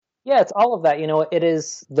Yeah, it's all of that. It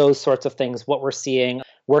is those sorts of things, what we're seeing,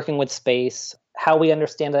 working with space, how we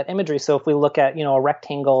understand that imagery. So if we look at, a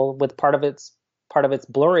rectangle with part of its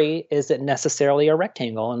blurry, is it necessarily a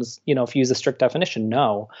rectangle? And, if you use a strict definition,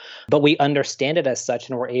 no. But we understand it as such,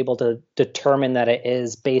 and we're able to determine that it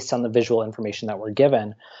is based on the visual information that we're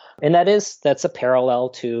given. And that's a parallel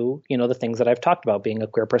to, the things that I've talked about, being a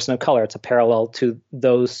queer person of color. It's a parallel to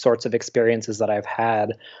those sorts of experiences that I've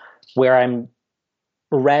had where I'm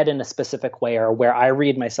read in a specific way, or where I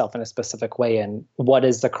read myself in a specific way, and what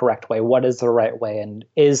is the correct way? What is the right way? And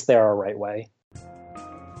is there a right way?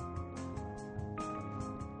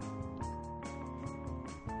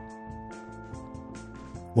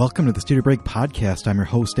 Welcome to the Studio Break Podcast. I'm your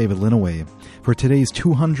host, David Linaway. For today's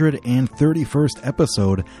 231st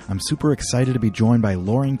episode, I'm super excited to be joined by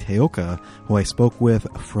Loring Teoka, who I spoke with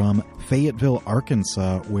from Fayetteville,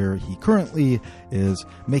 Arkansas, where he currently is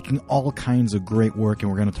making all kinds of great work, and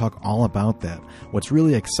we're going to talk all about that. What's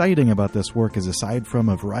really exciting about this work is, aside from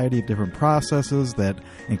a variety of different processes that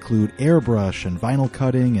include airbrush and vinyl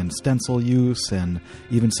cutting and stencil use and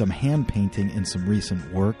even some hand painting in some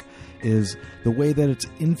recent work, is the way that it's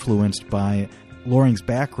influenced by Loring's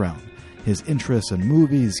background, his interests in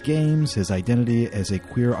movies, games, his identity as a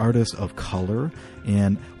queer artist of color,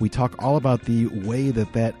 and we talk all about the way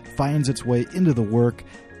that finds its way into the work,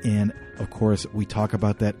 and of course we talk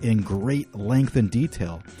about that in great length and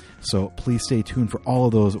detail. So please stay tuned for all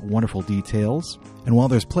of those wonderful details. And while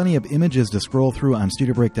there's plenty of images to scroll through on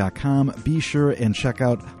StudioBreak.com, be sure and check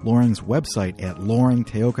out Loring's website at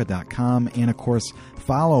loringteoka.com, and of course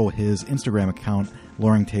follow his Instagram account,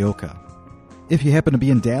 Loring Teoka. If you happen to be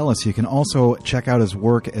in Dallas, you can also check out his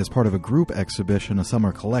work as part of a group exhibition, a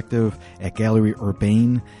summer collective, at Gallery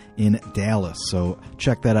Urbane in Dallas. So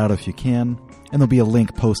check that out if you can, and there'll be a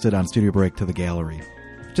link posted on Studio Break to the gallery.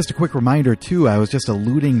 Just a quick reminder, too, I was just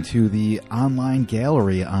alluding to the online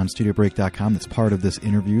gallery on StudioBreak.com that's part of this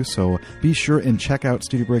interview, so be sure and check out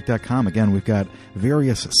StudioBreak.com. Again, we've got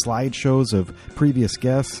various slideshows of previous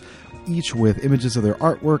guests, each with images of their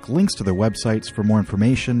artwork, links to their websites for more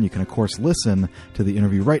information. You can, of course, listen to the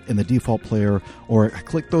interview right in the default player, or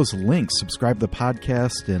click those links, subscribe to the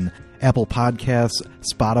podcast in Apple Podcasts,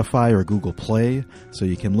 Spotify, or Google Play, so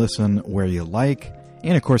you can listen where you like.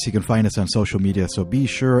 And, of course, you can find us on social media, so be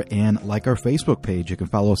sure and like our Facebook page. You can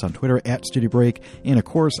follow us on Twitter at Studio Break, and, of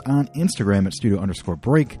course, on Instagram at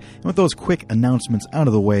Studio_Break. And with those quick announcements out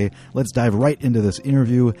of the way, let's dive right into this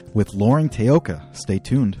interview with Loring Teoka. Stay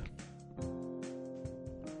tuned.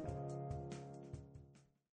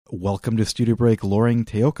 Welcome to Studio Break, Loring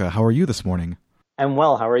Teoka. How are you this morning? I'm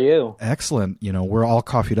well. How are you? Excellent. We're all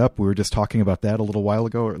coffeeed up. We were just talking about that a little while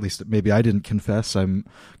ago, or at least maybe I didn't confess. I'm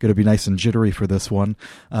going to be nice and jittery for this one.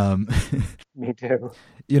 Me too.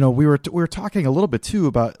 We were talking a little bit too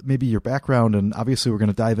about maybe your background, and obviously we're going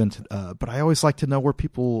to dive into. But I always like to know where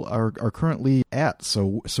people are currently at.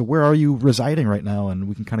 So where are you residing right now, and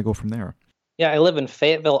we can kind of go from there. Yeah, I live in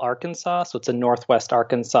Fayetteville, Arkansas, so it's in Northwest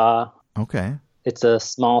Arkansas. Okay. It's a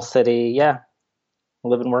small city. Yeah, I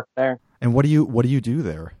live and work there. And what do you do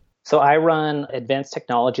there? So I run Advanced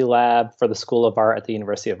Technology Lab for the School of Art at the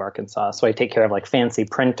University of Arkansas. So I take care of like fancy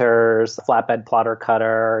printers, flatbed plotter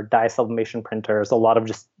cutter, dye sublimation printers, a lot of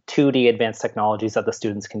just 2D advanced technologies that the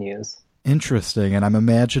students can use. Interesting. And I'm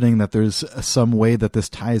imagining that there's some way that this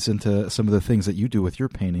ties into some of the things that you do with your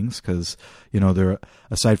paintings, because, they're,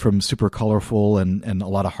 aside from super colorful and a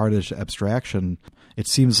lot of hard-edge abstraction, it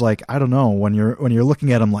seems like, I don't know, when you're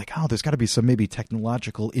looking at them, like, oh, there's got to be some maybe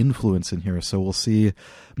technological influence in here. So we'll see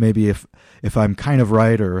maybe if I'm kind of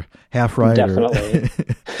right or half right. Definitely.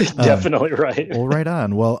 Definitely right. Well, right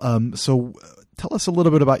on. Well, so tell us a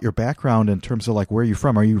little bit about your background in terms of like where you're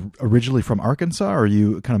from. Are you originally from Arkansas, or are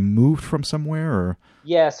you kind of moved from somewhere? Or?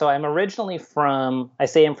 Yeah, so I'm originally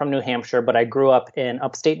I'm from New Hampshire, but I grew up in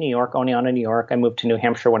upstate New York, Oneonta, New York. I moved to New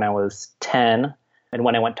Hampshire when I was 10. And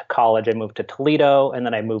when I went to college, I moved to Toledo, and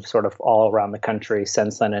then I moved sort of all around the country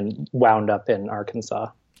since then and wound up in Arkansas.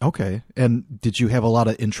 Okay. And did you have a lot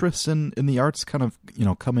of interest in the arts kind of,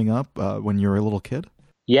 coming up when you were a little kid?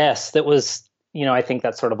 Yes, that was, I think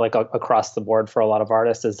that's sort of like across the board for a lot of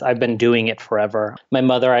artists. Is I've been doing it forever. My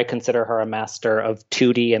mother, I consider her a master of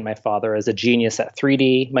 2D, and my father is a genius at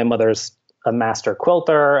 3D. My mother's a master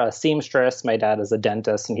quilter, a seamstress. My dad is a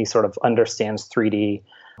dentist, and he sort of understands 3D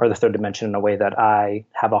or the third dimension in a way that I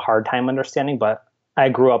have a hard time understanding. But I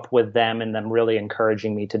grew up with them and them really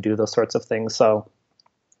encouraging me to do those sorts of things. So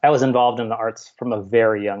I was involved in the arts from a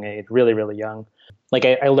very young age, really, really young. Like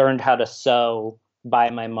I learned how to sew by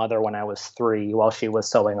my mother when I was 3 while she was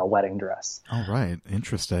sewing a wedding dress. All right.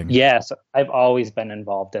 Interesting. Yes, I've always been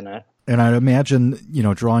involved in it. And I imagine,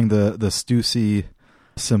 drawing the Stussy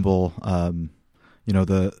symbol,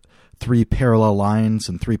 the three parallel lines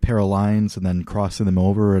and three parallel lines and then crossing them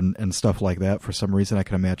over and stuff like that. For some reason, I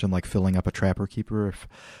can imagine like filling up a Trapper Keeper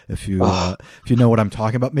if you know what I'm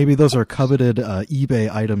talking about. Maybe those are coveted eBay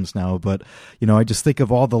items now, but I just think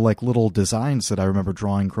of all the like little designs that I remember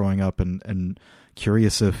drawing growing up and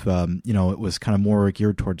curious if it was kind of more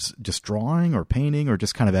geared towards just drawing or painting or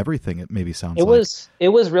just kind of everything. It maybe sounds it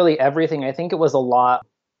was really everything. I think it was a lot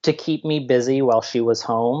to keep me busy while she was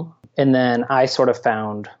home, and then I sort of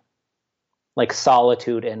found like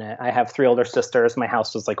solitude in it. I have 3 older sisters. My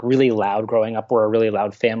house was like really loud growing up. We're a really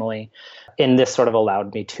loud family. And this sort of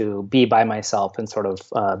allowed me to be by myself and sort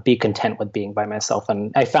of be content with being by myself.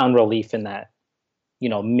 And I found relief in that,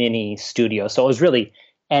 mini studio. So it was really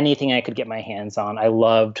anything I could get my hands on.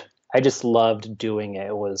 I just loved doing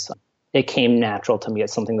it. It came natural to me.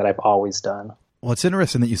 It's something that I've always done. Well, it's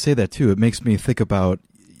interesting that you say that too. It makes me think about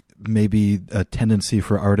maybe a tendency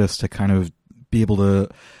for artists to kind of be able to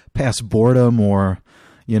pass boredom or,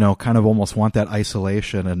 kind of almost want that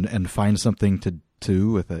isolation and find something to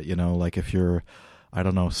do with it. Like if you're, I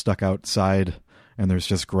don't know, stuck outside and there's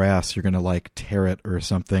just grass, you're going to like tear it or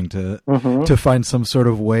something to find some sort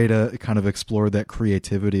of way to kind of explore that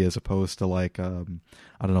creativity as opposed to like, I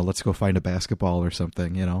don't know, let's go find a basketball or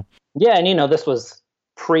something, Yeah. And, this was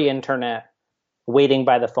pre-internet waiting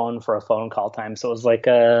by the phone for a phone call time. So it was like,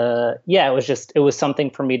 it was something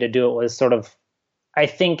for me to do. It was sort of, I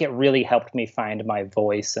think it really helped me find my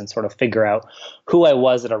voice and sort of figure out who I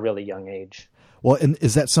was at a really young age. Well, and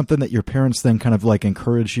is that something that your parents then kind of like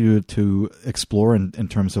encourage you to explore in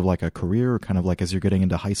terms of like a career, kind of like as you're getting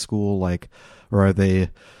into high school, like, or are they,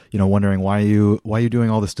 wondering why are you doing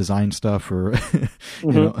all this design stuff or,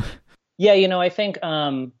 Yeah, I think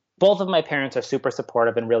both of my parents are super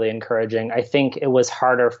supportive and really encouraging. I think it was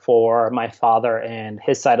harder for my father and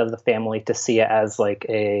his side of the family to see it as like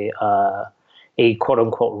a quote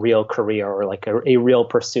unquote real career or like a real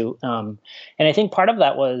pursuit. And I think part of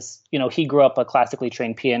that was, he grew up a classically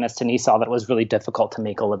trained pianist and he saw that it was really difficult to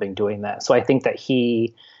make a living doing that. So I think that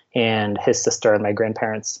he and his sister and my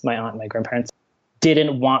aunt and my grandparents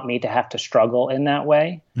didn't want me to have to struggle in that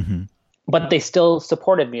way. Mm-hmm. But they still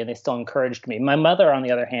supported me and they still encouraged me. My mother, on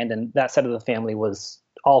the other hand, and that side of the family was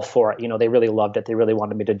all for it. They really loved it. They really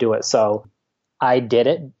wanted me to do it. So I did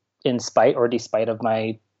it in spite or despite of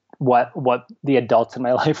what the adults in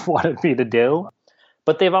my life wanted me to do.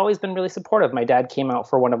 But they've always been really supportive. My dad came out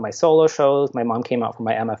for one of my solo shows. My mom came out for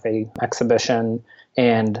my MFA exhibition.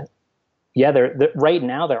 And yeah, right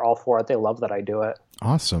now they're all for it. They love that I do it.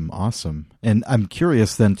 Awesome. And I'm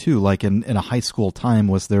curious then too, like in a high school time,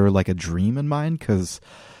 was there like a dream in mind? Because,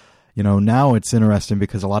 now it's interesting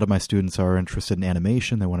because a lot of my students are interested in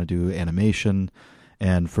animation. They want to do animation.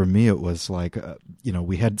 And for me, it was like,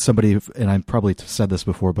 we had somebody, and I probably said this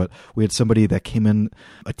before, but we had somebody that came in,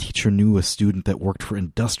 a teacher knew a student that worked for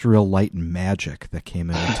Industrial Light and Magic that came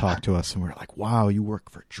in and talked to us. And we were like, wow, you work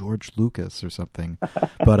for George Lucas or something.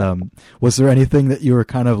 But was there anything that you were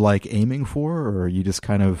kind of like aiming for, or you just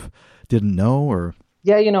kind of didn't know? Or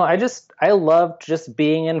Yeah, I loved just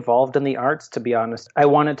being involved in the arts, to be honest. I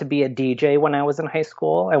wanted to be a DJ when I was in high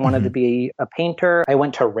school. I wanted to be a painter. I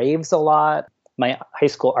went to raves a lot. My high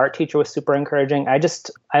school art teacher was super encouraging.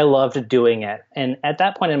 I loved doing it. And at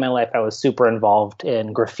that point in my life, I was super involved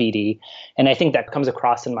in graffiti. And I think that comes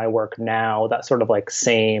across in my work now, that sort of like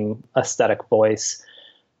same aesthetic voice.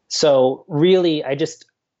 So really, I just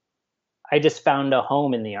found a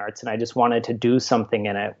home in the arts and I just wanted to do something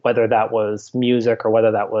in it, whether that was music or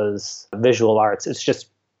whether that was visual arts. It's just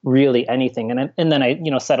really anything. And then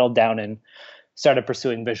I, settled down and started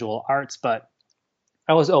pursuing visual arts, but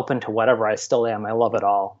I was open to whatever. I still am. I love it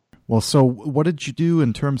all. Well, so what did you do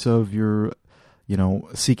in terms of your,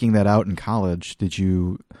 seeking that out in college? Did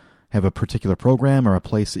you have a particular program or a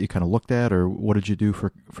place that you kind of looked at, or what did you do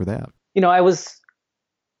for that? I was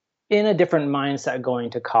in a different mindset going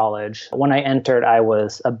to college. When I entered, I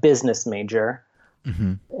was a business major.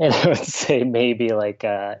 Mm-hmm. And I would say maybe like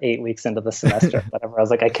 8 weeks into the semester, whatever. I was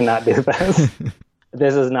like, I cannot do this.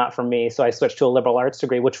 This is not for me. So I switched to a liberal arts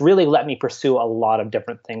degree, which really let me pursue a lot of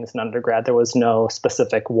different things in undergrad. There was no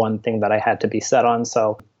specific one thing that I had to be set on.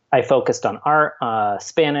 So I focused on art,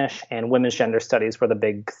 Spanish, and women's gender studies were the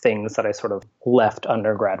big things that I sort of left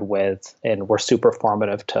undergrad with and were super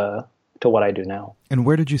formative to what I do now. And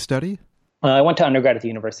where did you study? I went to undergrad at the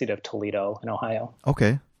University of Toledo in Ohio.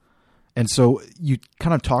 Okay. And so you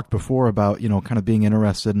kind of talked before about, kind of being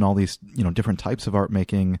interested in all these, different types of art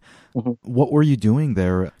making. Mm-hmm. What were you doing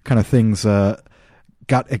there? Kind of things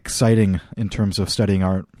got exciting in terms of studying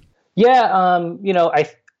art? Yeah.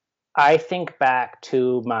 I think back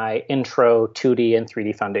to my intro 2D and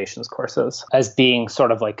 3D foundations courses as being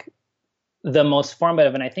sort of like the most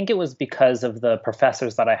formative. And I think it was because of the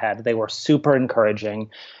professors that I had. They were super encouraging.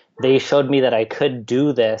 They showed me that I could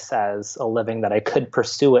do this as a living, that I could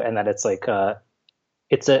pursue it, and that it's like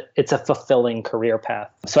it's a fulfilling career path.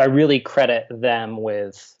 So I really credit them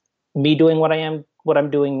with me doing what I'm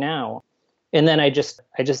doing now. And then I just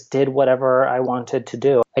did whatever I wanted to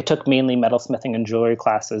do. I took mainly metalsmithing and jewelry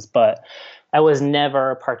classes, but I was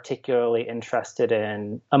never particularly interested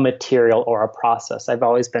in a material or a process. I've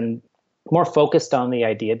always been more focused on the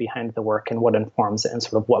idea behind the work and what informs it and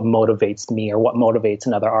sort of what motivates me or what motivates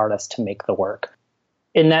another artist to make the work.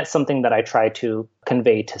 And that's something that I try to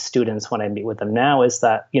convey to students when I meet with them now is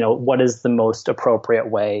that, what is the most appropriate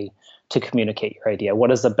way to communicate your idea?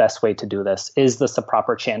 What is the best way to do this? Is this a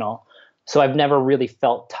proper channel? So I've never really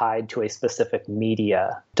felt tied to a specific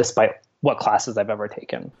media, despite what classes I've ever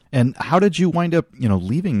taken. And how did you wind up,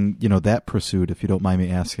 leaving, that pursuit, if you don't mind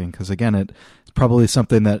me asking? Because again, it's probably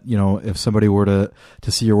something that, if somebody were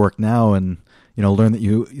to see your work now and, learn that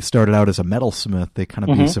you started out as a metalsmith, they kind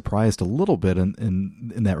of be surprised a little bit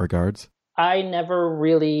in that regards. I never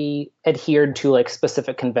really adhered to like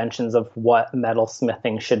specific conventions of what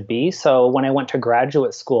metalsmithing should be. So when I went to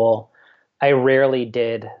graduate school, I rarely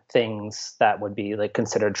did things that would be like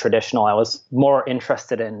considered traditional. I was more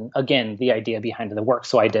interested in, again, the idea behind the work.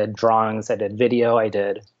 So I did drawings, I did video, I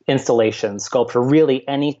did installation, sculpture, really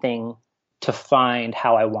anything to find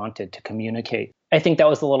how I wanted to communicate. I think that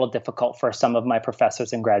was a little difficult for some of my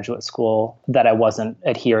professors in graduate school that I wasn't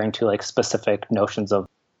adhering to like specific notions of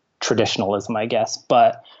traditionalism, I guess.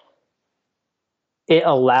 But it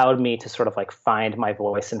allowed me to sort of like find my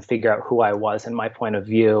voice and figure out who I was and my point of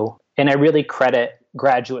view. And I really credit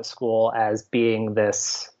graduate school as being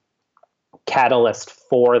this catalyst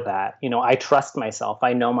for that. I trust myself.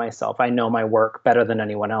 I know my work better than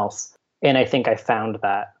anyone else. And I think I found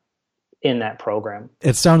that in that program.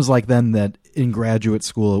 It sounds like then that in graduate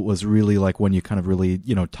school, it was really like when you kind of really,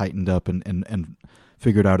 tightened up and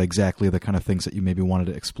figured out exactly the kind of things that you maybe wanted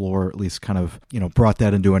to explore, or at least kind of, brought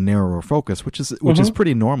that into a narrower focus, which is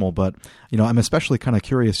pretty normal. But, I'm especially kind of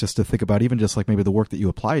curious just to think about even just like maybe the work that you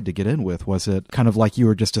applied to get in with. Was it kind of like you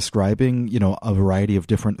were just describing, a variety of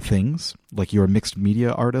different things, like you're a mixed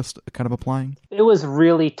media artist kind of applying? It was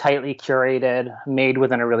really tightly curated, made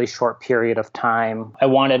within a really short period of time. I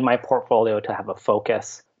wanted my portfolio to have a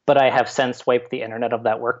focus. But I have since wiped the internet of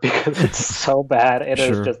that work because it's so bad. It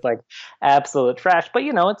is just like absolute trash. But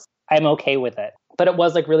I'm okay with it. But it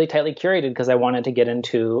was like really tightly curated because I wanted to get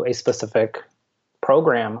into a specific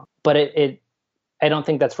program. But I don't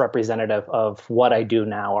think that's representative of what I do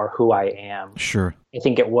now or who I am. Sure. I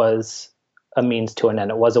think it was a means to an end.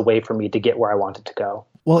 It was a way for me to get where I wanted to go.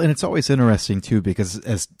 Well, and it's always interesting too, because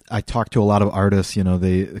as I talk to a lot of artists,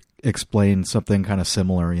 they explain something kind of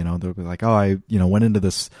similar, they'll be like, oh, I, went into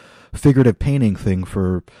this figurative painting thing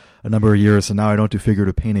for a number of years and now I don't do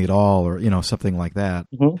figurative painting at all, or, something like that.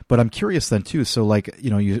 Mm-hmm. But I'm curious then too. So like,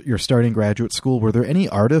 you're starting graduate school. Were there any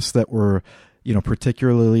artists that were,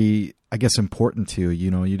 particularly, I guess, important to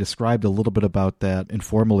you? You described a little bit about that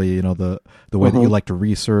informally, the way that you like to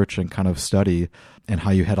research and kind of study, and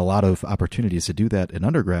how you had a lot of opportunities to do that in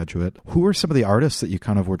undergraduate. Who are some of the artists that you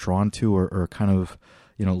kind of were drawn to or kind of,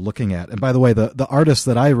 looking at? And by the way, the artist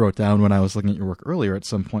that I wrote down when I was looking at your work earlier at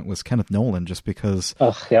some point was Kenneth Nolan, just because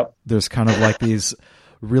there's kind of like these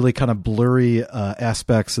really kind of blurry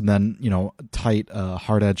aspects and then, tight,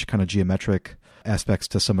 hard edge kind of geometric aspects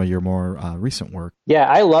to some of your more recent work. Yeah,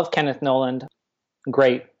 I love Kenneth Nolan.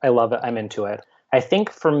 Great. I love it. I'm into it. I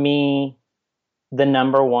think for me, the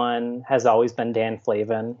number one has always been Dan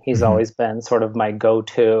Flavin. He's always been sort of my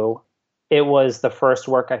go-to. It was the first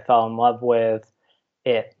work I fell in love with.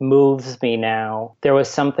 It moves me now. There was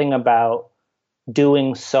something about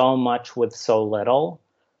doing so much with so little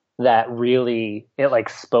that really, it like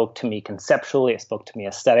spoke to me conceptually. It spoke to me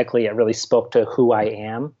aesthetically. It really spoke to who I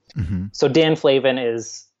am. Mm-hmm. So Dan Flavin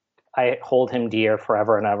I hold him dear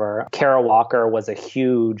forever and ever. Kara Walker was a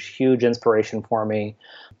huge, huge inspiration for me,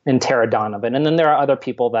 and Tara Donovan. And then there are other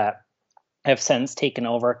people that have since taken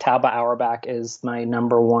over. Taba Auerbach is my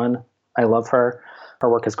number one. I love her. Her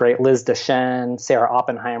work is great. Liz Deschênes, Sarah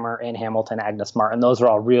Oppenheimer, Anne Hamilton, Agnes Martin. Those are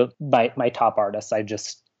all my top artists. I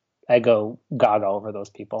just go gaga over those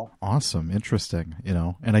people. Awesome. Interesting.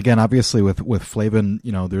 And again, obviously with Flavin,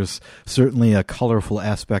 there's certainly a colorful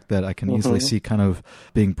aspect that I can easily see kind of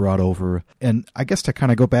being brought over. And I guess to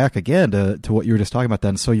kind of go back again to what you were just talking about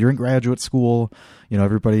then. So you're in graduate school,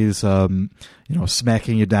 everybody's,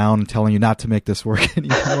 smacking you down and telling you not to make this work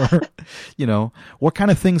anymore. What kind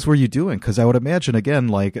of things were you doing? Because I would imagine, again,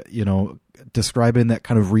 describing that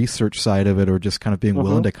kind of research side of it, or just kind of being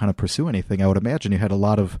willing to kind of pursue anything, I would imagine you had a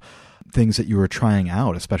lot of things that you were trying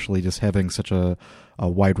out, especially just having such a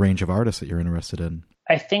wide range of artists that you're interested in.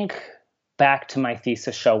 I think back to my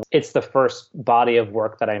thesis show, it's the first body of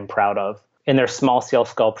work that I'm proud of. And they're small scale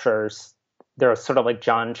sculptures. They're sort of like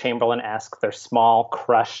John Chamberlain-esque. They're small,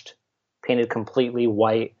 crushed, painted completely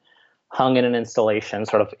white, hung in an installation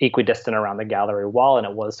sort of equidistant around the gallery wall. And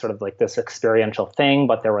it was sort of like this experiential thing,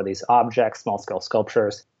 but there were these objects, small scale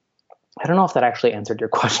sculptures. I don't know if that actually answered your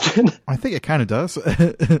question. I think it kind of does.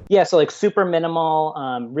 Yeah, so like super minimal,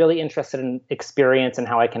 really interested in experience and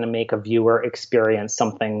how I can make a viewer experience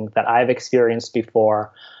something that I've experienced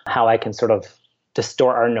before, how I can sort of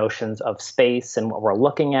distort our notions of space and what we're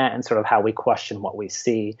looking at, and sort of how we question what we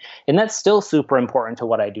see. And that's still super important to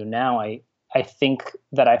what I do now. I think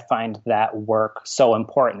that I find that work so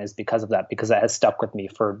important is because of that, because that has stuck with me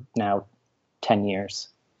for now 10 years.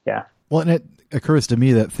 Yeah. Well, and it occurs to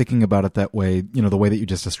me that thinking about it that way, the way that you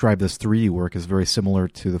just described this 3D work is very similar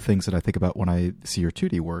to the things that I think about when I see your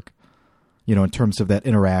 2D work, in terms of that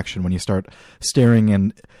interaction when you start staring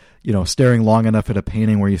and, staring long enough at a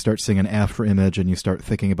painting where you start seeing an after image and you start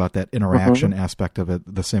thinking about that interaction aspect of it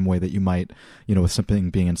the same way that you might, with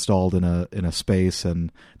something being installed in a space,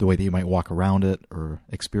 and the way that you might walk around it or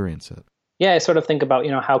experience it. Yeah, I sort of think about,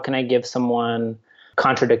 how can I give someone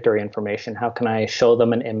contradictory information? How can I show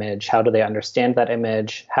them an image? How do they understand that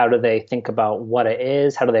image? How do they think about what it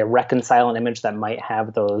is? How do they reconcile an image that might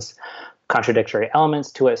have those contradictory elements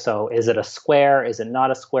to it? So is it a square? Is it not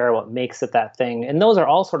a square? What makes it that thing? And those are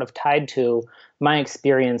all sort of tied to my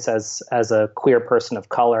experience as a queer person of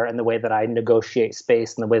color, and the way that I negotiate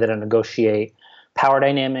space, and the way that I negotiate power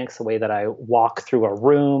dynamics, the way that I walk through a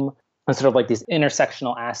room, and sort of like these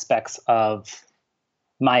intersectional aspects of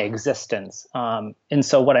my existence. And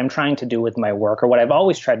so what I'm trying to do with my work, or what I've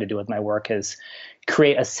always tried to do with my work, is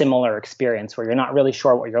create a similar experience where you're not really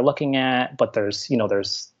sure what you're looking at, but there's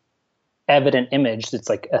evident image that's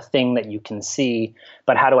like a thing that you can see.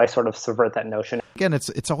 But how do I sort of subvert that notion? Again,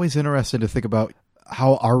 it's always interesting to think about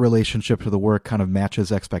how our relationship to the work kind of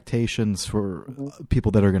matches expectations for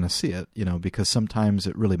people that are going to see it, because sometimes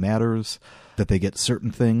it really matters that they get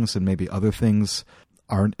certain things and maybe other things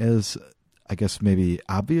aren't as, I guess, maybe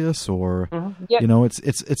obvious, or,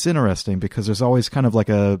 it's interesting because there's always kind of like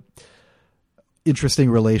a interesting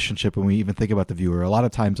relationship when we even think about the viewer. A lot of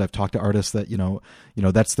times I've talked to artists that,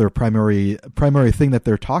 that's their primary thing that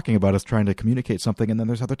they're talking about, is trying to communicate something. And then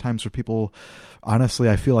there's other times where people, honestly,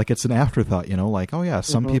 I feel like it's an afterthought, like, oh yeah,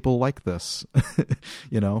 some people like this,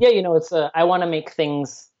 Yeah, it's I want to make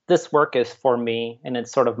things, this work is for me, and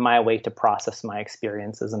it's sort of my way to process my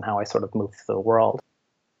experiences and how I sort of move through the world.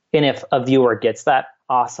 And if a viewer gets that,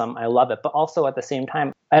 awesome, I love it. But also at the same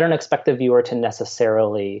time, I don't expect the viewer to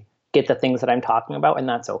necessarily get the things that I'm talking about, and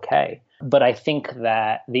that's okay. But I think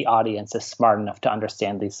that the audience is smart enough to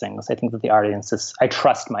understand these things. I think that I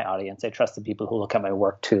trust my audience. I trust the people who look at my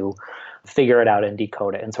work to figure it out and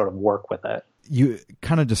decode it and sort of work with it. You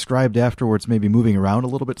kind of described afterwards maybe moving around a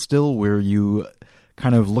little bit still, where you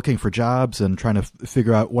kind of looking for jobs and trying to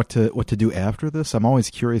figure out what to do after this. I'm always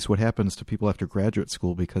curious what happens to people after graduate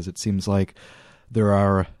school, because it seems like there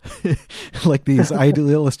are like these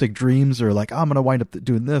idealistic dreams, or like, oh, I'm going to wind up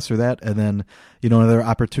doing this or that. And then, another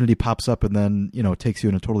opportunity pops up and then, it takes you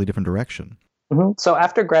in a totally different direction. Mm-hmm. So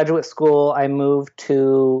after graduate school, I moved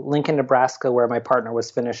to Lincoln, Nebraska, where my partner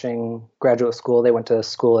was finishing graduate school. They went to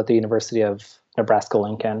school at the University of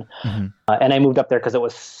Nebraska-Lincoln. And I moved up there because it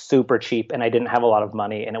was super cheap and I didn't have a lot of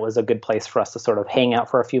money, and it was a good place for us to sort of hang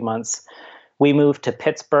out for a few months. We moved to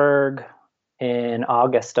Pittsburgh in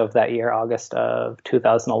August of that year, August of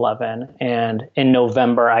 2011. And in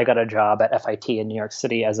November, I got a job at FIT in New York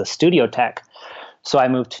City as a studio tech. So I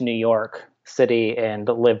moved to New York City and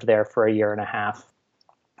lived there for a year and a half.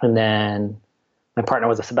 And then my partner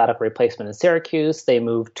was a sabbatical replacement in Syracuse. They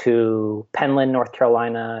moved to Penland, North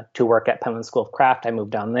Carolina to work at Penland School of Craft. I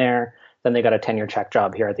moved down there. Then they got a tenure check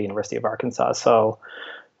job here at the University of Arkansas. So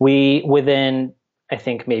within, I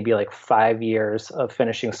think, maybe like 5 years of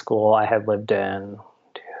finishing school, I had lived in,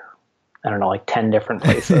 I don't know, like 10 different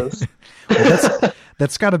places. Well,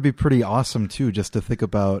 that's got to be pretty awesome too, just to think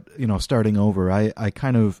about, starting over. I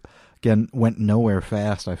kind of again, went nowhere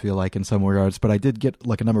fast, I feel like, in some regards, but I did get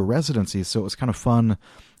like a number of residencies. So it was kind of fun,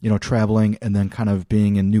 traveling and then kind of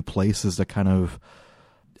being in new places to kind of,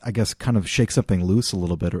 I guess, kind of shake something loose a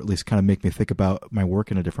little bit, or at least kind of make me think about my work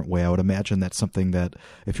in a different way. I would imagine that's something that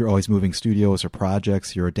if you're always moving studios or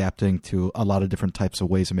projects, you're adapting to a lot of different types of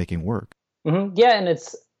ways of making work. Mm-hmm. Yeah. And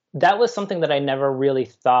that was something that I never really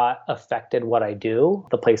thought affected what I do,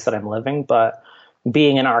 the place that I'm living. But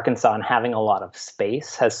being in Arkansas and having a lot of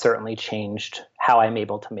space has certainly changed how I'm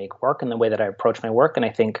able to make work and the way that I approach my work. And I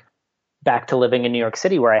think back to living in New York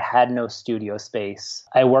City where I had no studio space,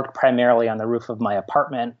 I worked primarily on the roof of my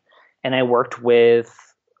apartment, and I worked with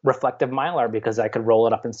reflective Mylar because I could roll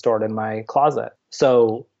it up and store it in my closet.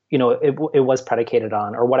 So, it was predicated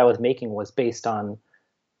on, or what I was making was based on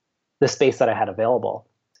the space that I had available.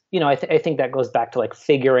 I think that goes back to like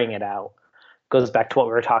figuring it out. Goes back to what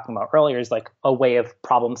we were talking about earlier, is like a way of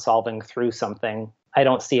problem solving through something. I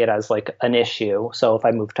don't see it as like an issue. So if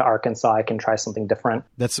I move to Arkansas, I can try something different.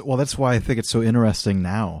 That's why I think it's so interesting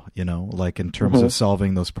now, like in terms of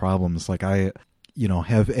solving those problems. Like I,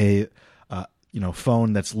 have a,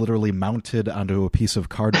 phone that's literally mounted onto a piece of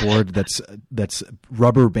cardboard that's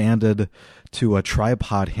rubber banded to a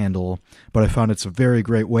tripod handle. But I found it's a very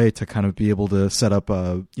great way to kind of be able to set up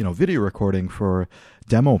a, video recording for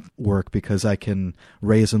demo work because I can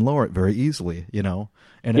raise and lower it very easily,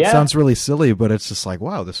 and it sounds really silly, but it's just like,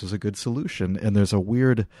 wow, this is a good solution. And there's a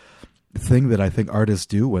weird thing that I think artists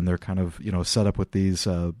do when they're kind of, set up with these,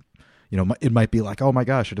 it might be like, oh my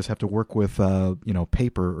gosh, I just have to work with,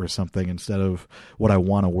 paper or something instead of what I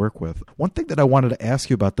want to work with. One thing that I wanted to ask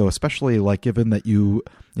you about though, especially like given that you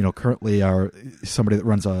currently are somebody that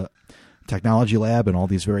runs a technology lab and all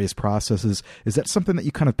these various processes, is that something that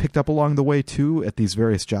you kind of picked up along the way too at these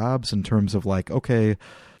various jobs in terms of like, okay,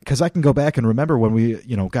 because I can go back and remember when we,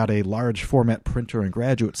 got a large format printer in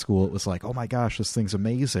graduate school, it was like, oh my gosh, this thing's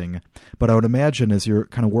amazing. But I would imagine as you're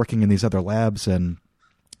kind of working in these other labs and,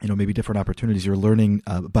 maybe different opportunities, you're learning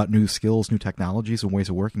about new skills, new technologies and ways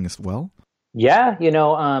of working as well. Yeah.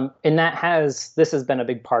 And this has been a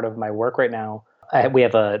big part of my work right now. We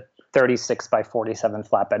have a 36 by 47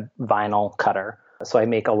 flatbed vinyl cutter. So I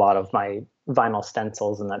make a lot of my vinyl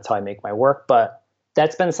stencils and that's how I make my work. But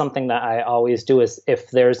that's been something that I always do is if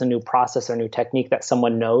there's a new process or new technique that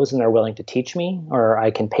someone knows and they're willing to teach me or I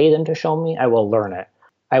can pay them to show me, I will learn it.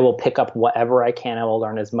 I will pick up whatever I can. I will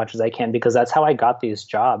learn as much as I can because that's how I got these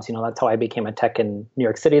jobs. That's how I became a tech in New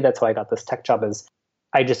York City. That's how I got this tech job is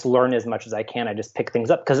I just learn as much as I can. I just pick things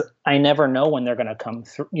up because I never know when they're going to come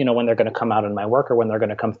through, when they're going to come out in my work or when they're going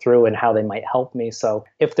to come through and how they might help me. So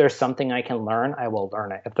if there's something I can learn, I will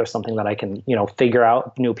learn it. If there's something that I can, figure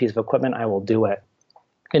out, new piece of equipment, I will do it.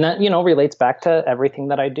 And that, if back to everything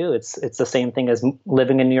that I do. It's the same thing as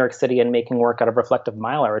living in New York City and making work out of reflective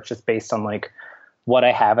Mylar. It's just based on like what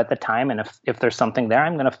I have at the time. And if there's something there,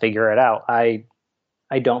 I'm going to figure it out. I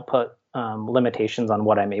don't put limitations on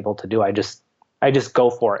what I'm able to do. I just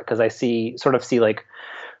go for it because I see like,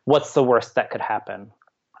 what's the worst that could happen?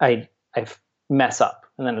 I mess up.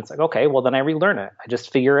 And then it's like, okay, well then I relearn it. I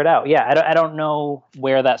just figure it out. Yeah. I don't know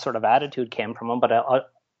where that sort of attitude came from, but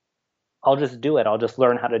I'll just do it. I'll just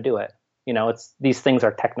learn how to do it. These things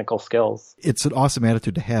are technical skills. It's an awesome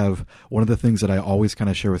attitude to have. One of the things that I always kind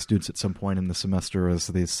of share with students at some point in the semester is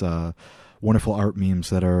these wonderful art memes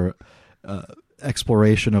that are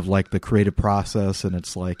exploration of like the creative process. And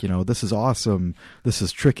it's like, this is awesome. This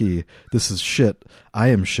is tricky. This is shit. I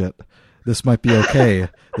am shit. This might be okay.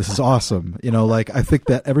 This is awesome. Like I think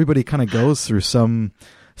that everybody kind of goes through some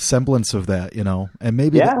semblance of that, and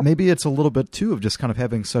maybe it's a little bit too of just kind of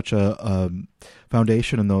having such a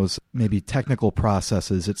foundation in those maybe technical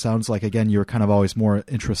processes. It sounds like, again, you're kind of always more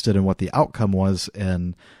interested in what the outcome was,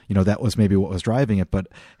 and that was maybe what was driving it. But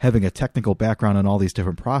having a technical background in all these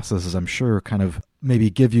different processes, I'm sure kind of maybe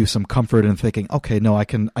give you some comfort in thinking, okay, no, I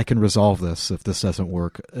can resolve this if this doesn't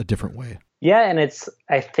work a different way. Yeah, and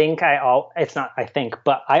I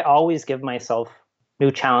always give myself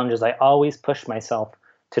new challenges. I always push myself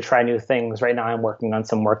to try new things. Right now I'm working on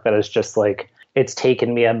some work that is just like, it's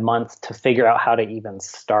taken me a month to figure out how to even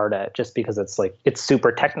start it just because it's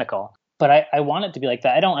super technical. But I want it to be like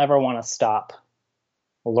that. I don't ever want to stop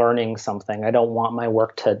learning something. I don't want my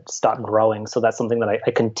work to stop growing. So that's something that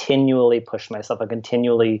I continually push myself. I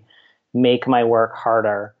continually make my work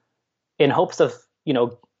harder in hopes of,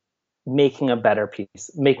 making a better piece,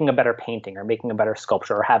 making a better painting or making a better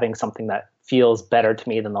sculpture or having something that feels better to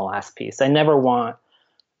me than the last piece. I never want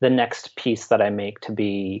the next piece that I make to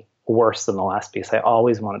be worse than the last piece. I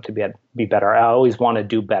always want it to be better. I always want to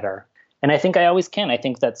do better. And I think I always can. I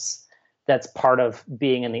think that's that's part of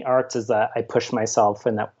being in the arts, is that I push myself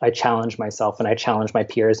and that I challenge myself and I challenge my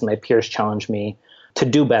peers and my peers challenge me to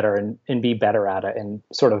do better and be better at it and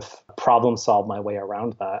sort of problem solve my way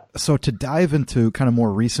around that. So to dive into kind of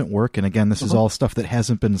more recent work, and again, this is all stuff that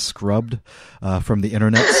hasn't been scrubbed from the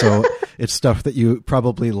internet, so it's stuff that you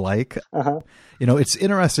probably like. You know, it's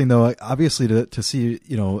interesting, though, obviously, to see,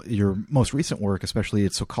 you know, your most recent work, especially,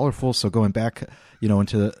 it's so colorful. So going back, you know,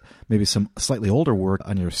 into maybe some slightly older work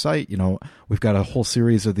on your site, you know, we've got a whole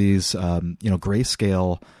series of these, you know,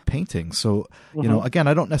 grayscale paintings. So, you know, again,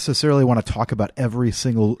 I don't necessarily want to talk about every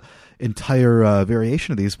single entire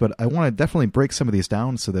variation of these, but I want to definitely break some of these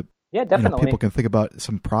down so that you know, people can think about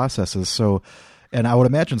some processes. So, and I would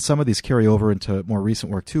imagine some of these carry over into more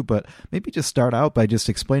recent work too, but maybe just start out by just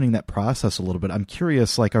explaining that process a little bit. I'm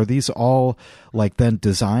curious, like, are these all like then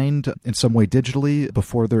designed in some way digitally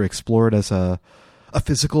before they're explored as a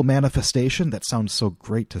physical manifestation? That sounds so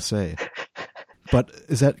great to say. But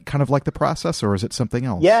is that kind of like the process, or is it something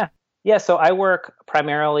else? Yeah. So I work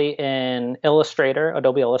primarily in Illustrator,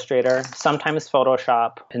 Adobe Illustrator, sometimes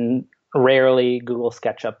Photoshop, and rarely Google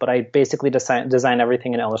SketchUp, but I basically design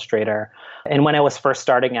everything in Illustrator. And when I was first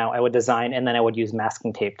starting out, I would design and then I would use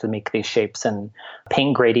masking tape to make these shapes and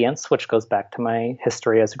paint gradients, which goes back to my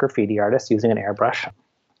history as a graffiti artist using an airbrush.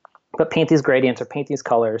 But paint these gradients or paint these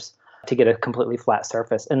colors to get a completely flat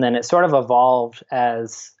surface. And then it sort of evolved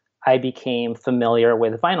as I became familiar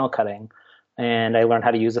with vinyl cutting. And I learned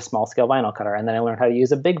how to use a small scale vinyl cutter. And then I learned how to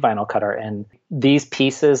use a big vinyl cutter. And these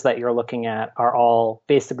pieces that you're looking at are all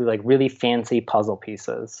basically like really fancy puzzle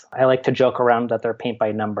pieces. I like to joke around that they're paint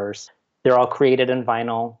by numbers. They're all created in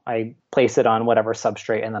vinyl. I place it on whatever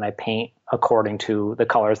substrate and then I paint according to the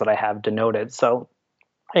colors that I have denoted. So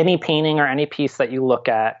any painting or any piece that you look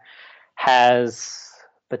at has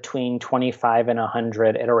between 25 and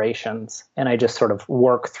 100 iterations. And I just sort of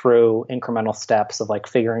work through incremental steps of like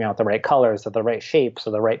figuring out the right colors or the right shapes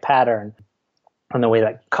or the right pattern and the way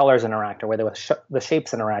that colors interact or the way the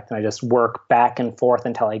shapes interact. And I just work back and forth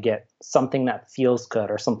until I get something that feels good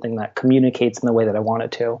or something that communicates in the way that I want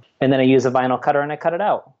it to. And then I use a vinyl cutter and I cut it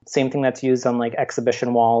out. Same thing that's used on like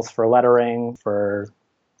exhibition walls for lettering, for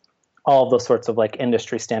all of those sorts of like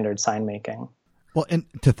industry standard sign making. Well, and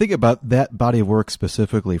to think about that body of work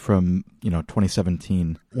specifically from, you know,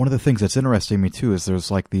 2017, one of the things that's interesting to me too is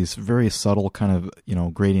there's like these very subtle kind of, you know,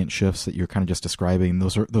 gradient shifts that you're kind of just describing.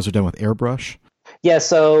 Those are done with airbrush. Yeah.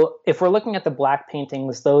 So if we're looking at the black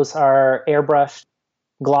paintings, those are airbrushed,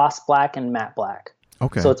 gloss black and matte black.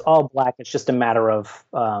 Okay. So it's all black. It's just a matter of,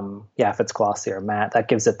 if it's glossy or matte, that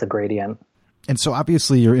gives it the gradient. And so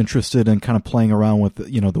obviously you're interested in kind of playing around with,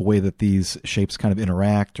 you know, the way that these shapes kind of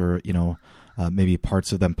interact or, you know, maybe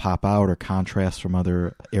parts of them pop out or contrast from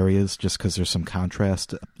other areas just because there's some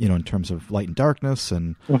contrast, you know, in terms of light and darkness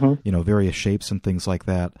and, you know, various shapes and things like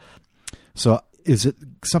that. So is it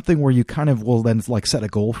something where you kind of will then like set a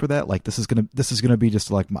goal for that? Like this is going to be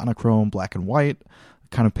just like monochrome, black and white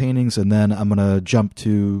kind of paintings. And then I'm going to jump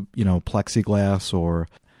to, you know, plexiglass, or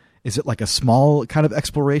is it like a small kind of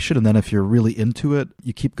exploration? And then if you're really into it,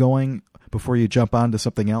 you keep going before you jump on to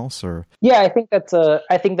something else? Or yeah, I think that's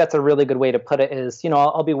a really good way to put it. Is, you know,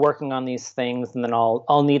 I'll be working on these things and then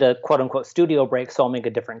I'll need a quote unquote studio break, so I'll make a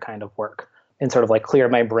different kind of work and sort of like clear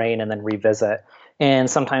my brain and then revisit. And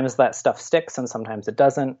sometimes that stuff sticks and sometimes it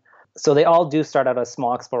doesn't. So they all do start out as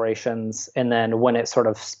small explorations, and then when it sort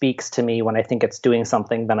of speaks to me, when I think it's doing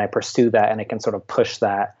something, then I pursue that and I can sort of push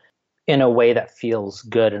that in a way that feels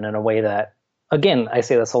good and in a way that, again, I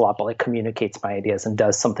say this a lot, but like communicates my ideas and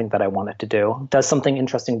does something that I want it to do, does something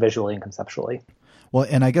interesting visually and conceptually. Well,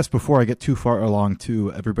 and I guess before I get too far along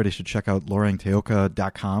too, everybody should check out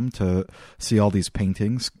loringteoka.com to see all these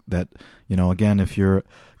paintings that, you know, again, if you're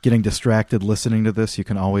getting distracted listening to this, you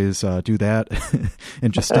can always do that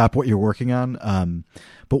and just stop what you're working on.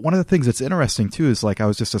 But one of the things that's interesting too is, like I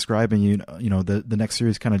was just describing, you know, the next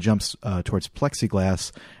series kind of jumps towards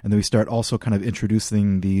plexiglass, and then we start also kind of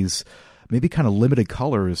introducing these maybe kind of limited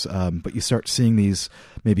colors, but you start seeing these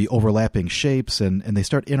maybe overlapping shapes and they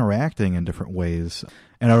start interacting in different ways.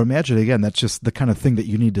 And I would imagine, again, that's just the kind of thing that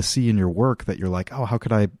you need to see in your work that you're like, oh, how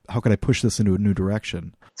could I push this into a new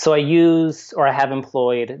direction? So I have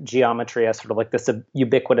employed geometry as sort of like this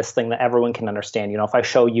ubiquitous thing that everyone can understand. You know, if I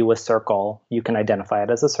show you a circle, you can identify it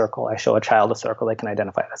as a circle. I show a child a circle, they can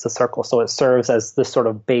identify it as a circle. So it serves as this sort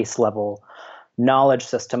of base level knowledge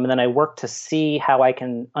system. And then I work to see how I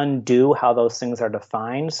can undo how those things are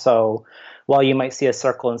defined. So while you might see a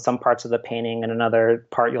circle in some parts of the painting, in another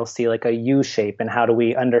part you'll see like a U shape. And how do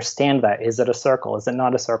we understand that? Is it a circle? Is it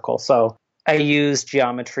not a circle? So I use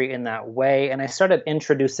geometry in that way. And I started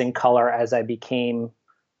introducing color as I became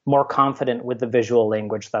more confident with the visual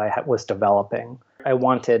language that I was developing. I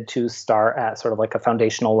wanted to start at sort of like a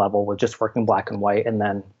foundational level with just working black and white, and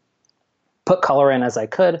then put color in as I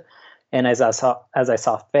could, and as I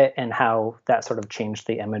saw fit, and how that sort of changed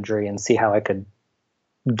the imagery, and see how I could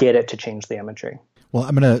get it to change the imagery. Well,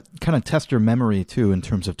 I'm going to kind of test your memory too in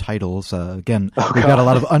terms of titles. Again, we've got a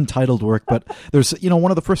lot of untitled work, but there's,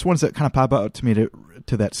 one of the first ones that kind of pop out to me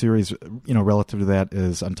to that series, relative to that,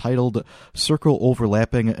 is Untitled Circle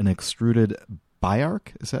Overlapping an Extruded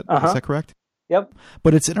Biarc. Is that correct? Yep.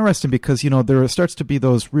 But it's interesting because, there starts to be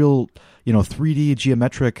those real, 3D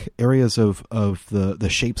geometric areas of the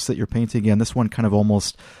shapes that you're painting. And this one kind of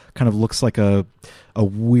looks like a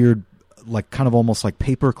weird, like kind of almost like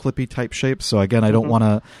paper clippy type shape. So again, I don't want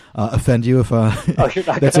to offend you if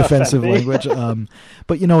that's offensive language.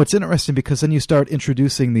 But it's interesting because then you start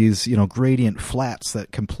introducing these, gradient flats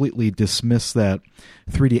that completely dismiss that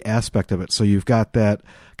 3D aspect of it. So you've got that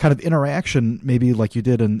kind of interaction, maybe like you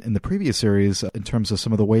did in the previous series, in terms of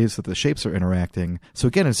some of the ways that the shapes are interacting. So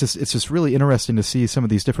again, it's just really interesting to see some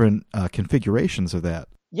of these different configurations of that.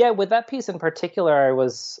 Yeah, with that piece in particular,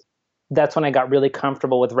 that's when I got really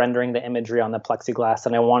comfortable with rendering the imagery on the plexiglass,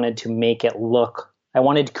 and I wanted to make it I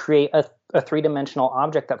wanted to create a three-dimensional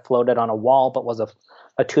object that floated on a wall but was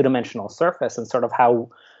a two-dimensional surface, and sort of how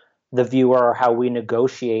the viewer, or how we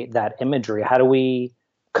negotiate that imagery. How do we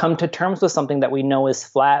come to terms with something that we know is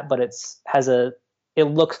flat, but it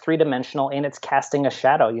looks three-dimensional and it's casting a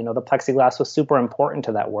shadow? The plexiglass was super important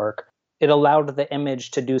to that work. It allowed the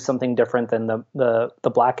image to do something different than the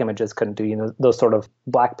black images couldn't do, those sort of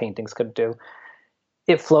black paintings couldn't do.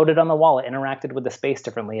 It floated on the wall. It interacted with the space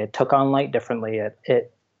differently. It took on light differently.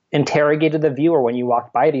 It interrogated the viewer. When you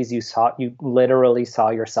walked by these, you literally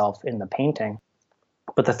saw yourself in the painting.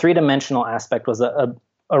 But the three-dimensional aspect was a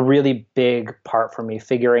really big part for me,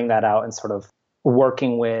 figuring that out and sort of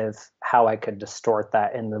working with how I could distort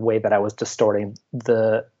that in the way that I was distorting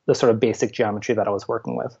the sort of basic geometry that I was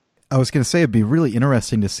working with. I was going to say it'd be really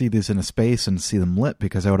interesting to see these in a space and see them lit,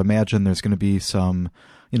 because I would imagine there's going to be some,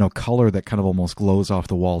 color that kind of almost glows off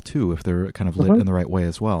the wall too, if they're kind of lit in the right way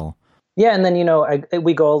as well. Yeah, and then,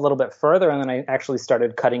 we go a little bit further, and then I actually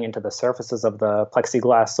started cutting into the surfaces of the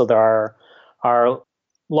plexiglass. So there are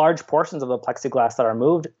large portions of the plexiglass that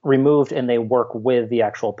are removed, and they work with the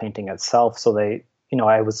actual painting itself. So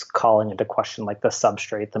I was calling into question like the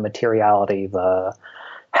substrate, the materiality,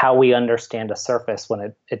 how we understand a surface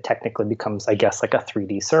when it technically becomes, I guess, like a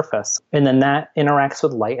 3D surface. And then that interacts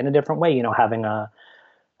with light in a different way. Having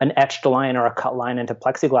an etched line or a cut line into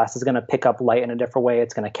plexiglass is going to pick up light in a different way.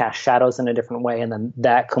 It's going to cast shadows in a different way. And then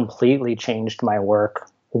that completely changed my work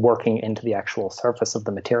working into the actual surface of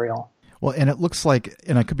the material. Well, and it looks like,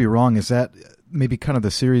 and I could be wrong, is that maybe kind of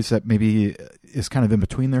the series that maybe is kind of in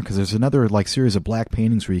between there? Because there's another series of black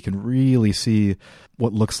paintings where you can really see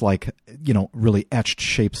what looks like, really etched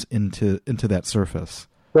shapes into that surface.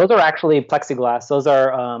 Those are actually plexiglass. Those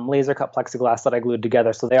are laser cut plexiglass that I glued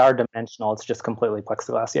together. So they are dimensional. It's just completely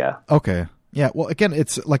plexiglass. Yeah. Okay. Yeah. Well, again,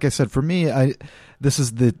 it's like I said, for me, this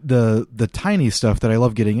is the tiny stuff that I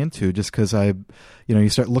love getting into, just because you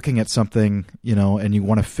start looking at something, and you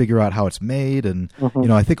want to figure out how it's made. And,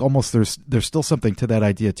 I think almost there's still something to that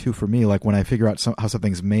idea too, for me. Like when I figure out how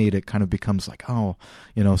something's made, it kind of becomes like,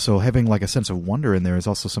 so having like a sense of wonder in there is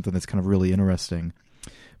also something that's kind of really interesting.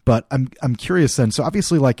 But I'm curious then. So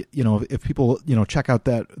obviously, if people, check out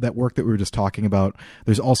that work that we were just talking about,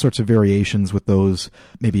 there's all sorts of variations with those,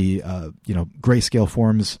 maybe, grayscale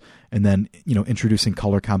forms, and then, introducing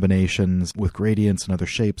color combinations with gradients and other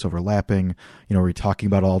shapes overlapping. We're talking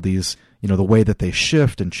about all these, the way that they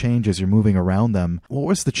shift and change as you're moving around them. What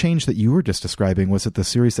was the change that you were just describing? Was it the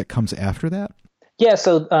series that comes after that? Yeah.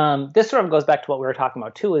 So this sort of goes back to what we were talking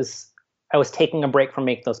about too, is I was taking a break from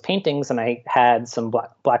making those paintings, and I had some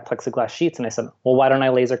black plexiglass sheets, and I said, well, why don't I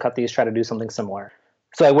laser cut these, try to do something similar?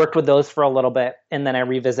 So I worked with those for a little bit, and then I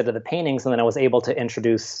revisited the paintings, and then I was able to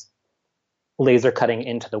introduce laser cutting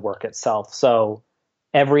into the work itself. So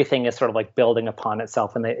everything is sort of like building upon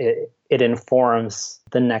itself, and it informs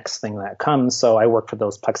the next thing that comes. So I worked with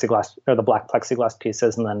those plexiglass, or the black plexiglass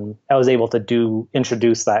pieces, and then I was able to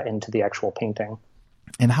introduce that into the actual painting.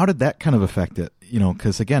 And how did that kind of affect it?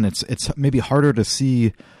 Because again, it's maybe harder to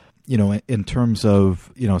see, in terms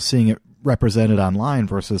of, seeing it represented online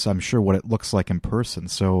versus I'm sure what it looks like in person.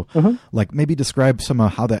 So maybe describe some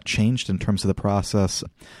of how that changed in terms of the process.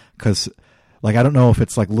 Because I don't know if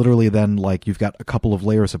it's literally then you've got a couple of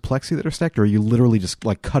layers of plexi that are stacked, or are you literally just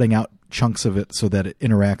cutting out chunks of it so that it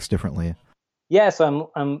interacts differently? Yeah.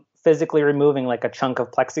 So I'm physically removing a chunk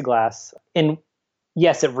of plexiglass. And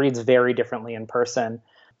yes, it reads very differently in person.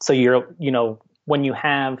 So you're, when you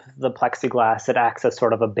have the plexiglass, it acts as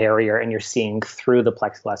sort of a barrier and you're seeing through the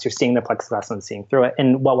plexiglass. You're seeing the plexiglass and seeing through it.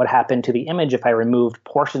 And what would happen to the image if I removed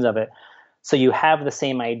portions of it? So you have the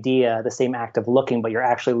same idea, the same act of looking, but you're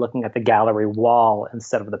actually looking at the gallery wall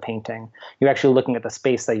instead of the painting. You're actually looking at the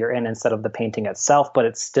space that you're in instead of the painting itself, but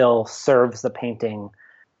it still serves the painting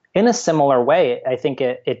in a similar way. I think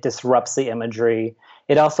it disrupts the imagery.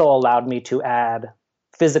 It also allowed me to add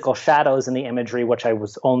physical shadows in the imagery, which I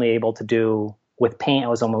was only able to do with paint. I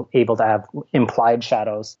was only able to have implied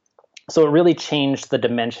shadows. So it really changed the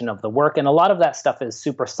dimension of the work. And a lot of that stuff is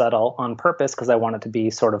super subtle on purpose because I want it to be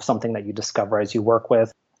sort of something that you discover as you work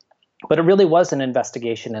with. But it really was an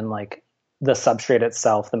investigation in like the substrate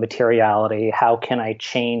itself, the materiality. How can I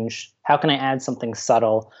add something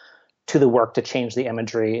subtle to the work to change the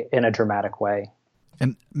imagery in a dramatic way?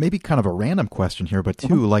 And maybe kind of a random question here, but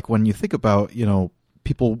too, like when you think about,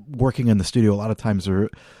 people working in the studio, a lot of times are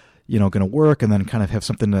going to work and then kind of have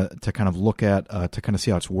something to kind of look at, to kind of see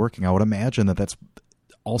how it's working. I would imagine that that's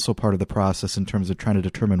also part of the process in terms of trying to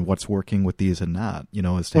determine what's working with these and not,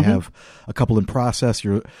 is to have a couple in process.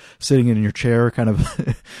 You're sitting in your chair kind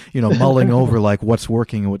of, mulling over like what's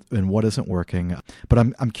working and what isn't working. But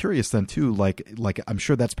I'm curious then too, like I'm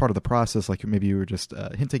sure that's part of the process. Like maybe you were just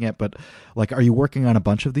hinting at, but like, are you working on a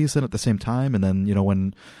bunch of these then at the same time? And then,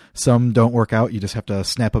 when some don't work out, you just have to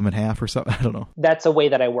snap them in half or something. I don't know. That's a way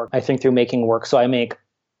that I work, I think, through making work. So I make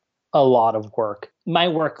a lot of work. My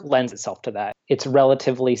work lends itself to that. It's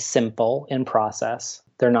relatively simple in process.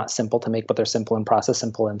 They're not simple to make, but they're simple in process,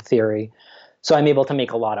 simple in theory. So I'm able to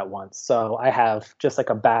make a lot at once. So I have just like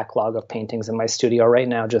a backlog of paintings in my studio right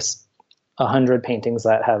now, just 100 paintings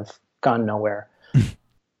that have gone nowhere.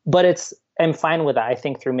 But I'm fine with that. I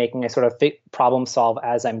think through making, I sort of problem solve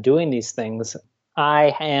as I'm doing these things.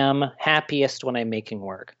 I am happiest when I'm making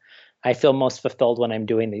work. I feel most fulfilled when I'm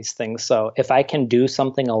doing these things. So if I can do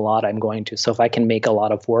something a lot, I'm going to. So if I can make a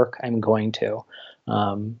lot of work, I'm going to.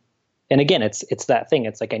 And again, it's that thing.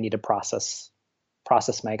 It's like I need to process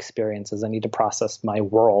my experiences. I need to process my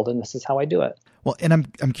world, and this is how I do it. Well, and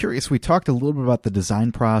I'm curious. We talked a little bit about the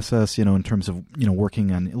design process, in terms of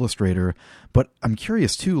working on Illustrator. But I'm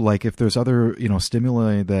curious too, like if there's other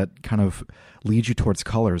stimuli that kind of lead you towards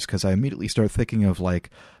colors, because I immediately start thinking of like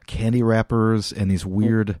candy wrappers and these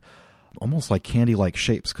weird, almost like candy-like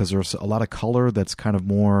shapes, because there's a lot of color that's kind of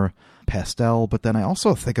more pastel. But then I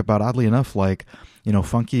also think about, oddly enough, like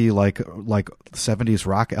funky like 70s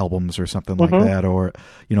rock albums or something like that, or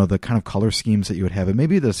the kind of color schemes that you would have. And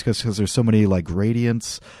maybe that's because there's so many like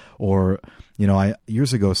gradients, or I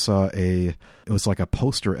years ago saw it was like a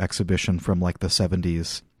poster exhibition from like the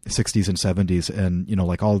 60s and 70s, and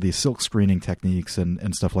like all of these silk screening techniques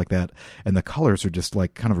and stuff like that, and the colors are just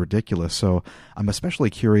like kind of ridiculous. So I'm especially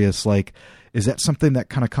curious, like, is that something that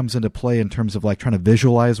kind of comes into play in terms of like trying to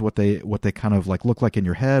visualize what they kind of like look like in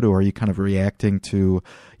your head, or are you kind of reacting to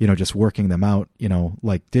just working them out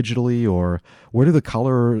like digitally, or where do the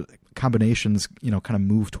color combinations kind of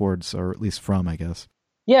move towards, or at least from, I guess?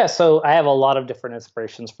 Yeah, so I have a lot of different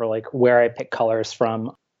inspirations for like where I pick colors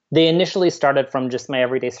from. They initially started from just my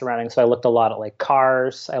everyday surroundings. So I looked a lot at like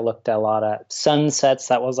cars. I looked a lot at sunsets.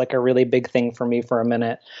 That was like a really big thing for me for a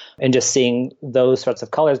minute, and just seeing those sorts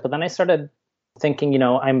of colors. But then I started thinking,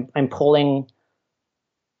 I'm pulling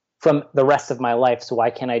from the rest of my life. So why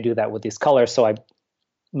can't I do that with these colors? So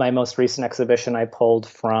my most recent exhibition, I pulled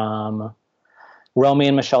from Romy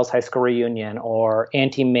and Michelle's high school reunion, or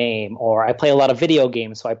Auntie Mame, or I play a lot of video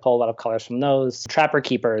games, so I pull a lot of colors from those. Trapper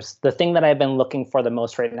Keepers. The thing that I've been looking for the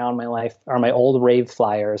most right now in my life are my old rave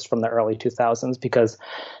flyers from the early 2000s, because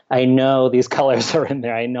I know these colors are in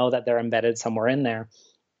there. I know that they're embedded somewhere in there.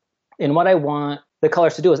 And what I want the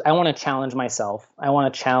colors to do is I want to challenge myself. I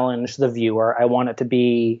want to challenge the viewer. I want it to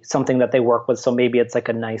be something that they work with. So maybe it's like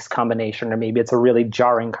a nice combination, or maybe it's a really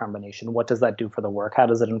jarring combination. What does that do for the work? How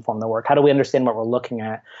does it inform the work? How do we understand what we're looking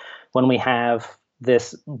at when we have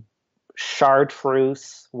this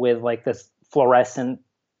chartreuse with like this fluorescent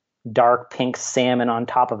dark pink salmon on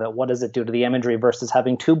top of it? What does it do to the imagery versus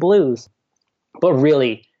having two blues? But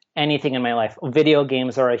really, anything in my life. Video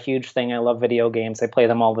games are a huge thing. I love video games. I play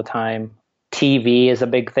them all the time. TV is a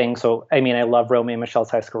big thing. So, I love Romy and Michelle's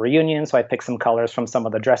high school reunion. So I picked some colors from some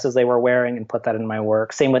of the dresses they were wearing and put that in my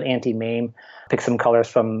work. Same with Auntie Mame. Pick some colors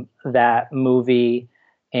from that movie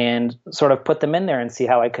and sort of put them in there and see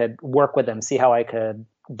how I could work with them, see how I could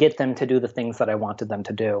get them to do the things that I wanted them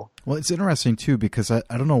to do. Well, it's interesting too, because I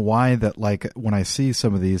don't know why that, like, when I see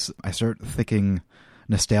some of these, I start thinking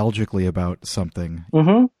nostalgically about something,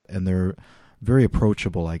 and they're very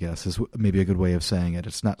approachable, I guess, is maybe a good way of saying it.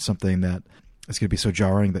 It's not something that it's going to be so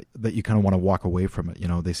jarring that you kind of want to walk away from it.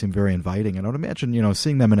 They seem very inviting. And I would imagine,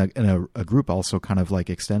 seeing them in a group also kind of like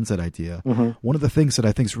extends that idea. Mm-hmm. One of the things that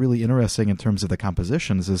I think is really interesting in terms of the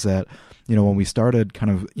compositions is that, when we started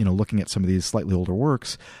kind of, looking at some of these slightly older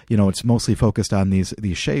works, it's mostly focused on these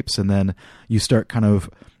shapes. And then you start kind of,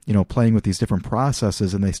 playing with these different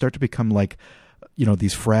processes, and they start to become like,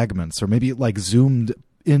 these fragments, or maybe like zoomed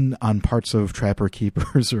in on parts of Trapper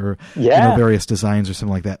Keepers or various designs or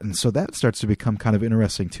something like that. And so that starts to become kind of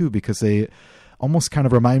interesting too, because they almost kind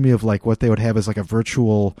of remind me of like what they would have as like a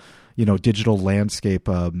virtual, digital landscape,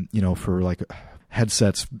 for like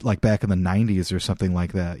headsets like back in the 90s or something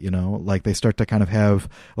like that, like they start to kind of have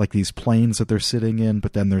like these planes that they're sitting in,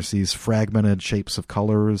 but then there's these fragmented shapes of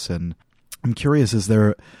colors. And I'm curious, is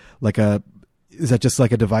that just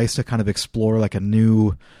like a device to kind of explore like a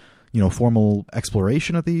new, formal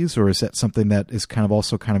exploration of these, or is that something that is kind of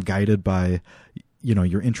also kind of guided by,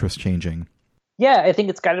 your interest changing? Yeah, I think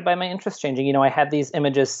it's guided by my interest changing. I had these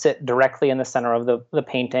images sit directly in the center of the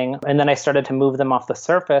painting, and then I started to move them off the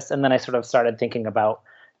surface, and then I sort of started thinking about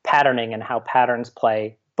patterning and how patterns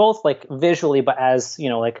play, both like visually, but as,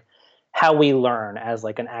 like how we learn as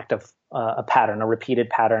like an act of a pattern, a repeated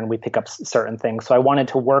pattern, we pick up certain things. So I wanted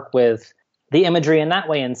to work with the imagery in that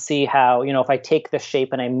way and see how, if I take the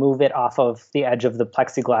shape and I move it off of the edge of the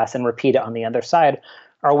plexiglass and repeat it on the other side,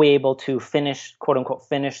 are we able to finish, quote unquote,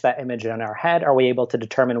 finish that image in our head? Are we able to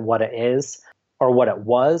determine what it is or what it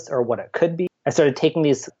was or what it could be? I started taking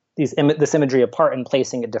this imagery apart and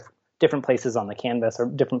placing it different places on the canvas or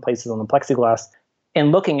different places on the plexiglass,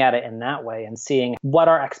 and looking at it in that way and seeing what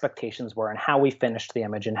our expectations were and how we finished the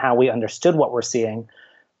image and how we understood what we're seeing.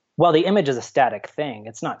 Well, the image is a static thing.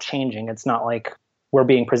 It's not changing. It's not like we're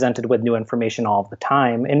being presented with new information all of the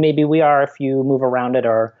time. And maybe we are if you move around it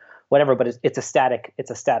or whatever, but it's a static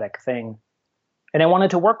thing. And I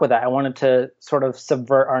wanted to work with that. I wanted to sort of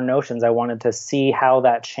subvert our notions. I wanted to see how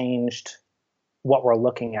that changed what we're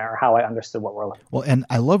looking at, or how I understood what we're looking at. Well, and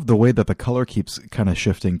I love the way that the color keeps kind of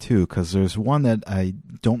shifting too, because there's one that I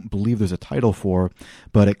don't believe there's a title for,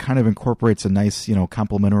 but it kind of incorporates a nice,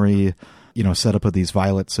 complementary setup of these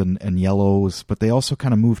violets and yellows, but they also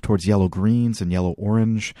kind of move towards yellow greens and yellow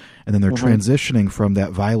orange. And then they're transitioning from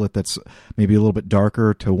that violet that's maybe a little bit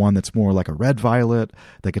darker to one that's more like a red violet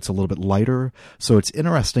that gets a little bit lighter. So it's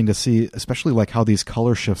interesting to see, especially like how these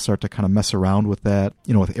color shifts start to kind of mess around with that,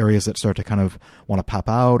 with areas that start to kind of want to pop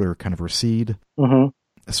out or kind of recede.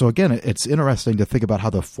 Mm-hmm. So again, it's interesting to think about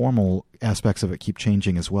how the formal aspects of it keep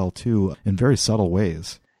changing as well too, in very subtle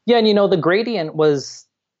ways. Yeah, and the gradient was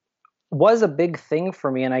a big thing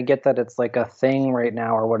for me, and I get that it's like a thing right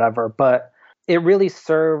now or whatever, but it really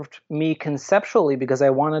served me conceptually because I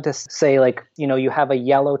wanted to say, like, you have a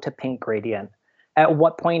yellow to pink gradient. At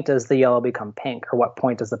what point does the yellow become pink, or what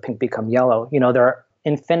point does the pink become yellow? There are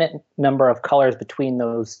infinite number of colors between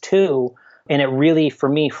those two, and it really, for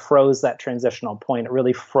me, froze that transitional point. It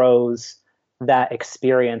really froze that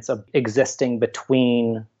experience of existing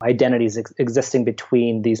between identities, existing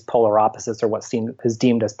between these polar opposites, or what is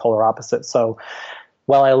deemed as polar opposites. So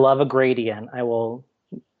while I love a gradient, I will,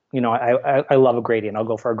 I love a gradient. I'll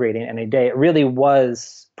go for a gradient any day. It really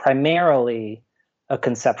was primarily a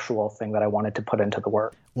conceptual thing that I wanted to put into the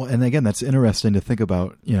work. Well, and again, that's interesting to think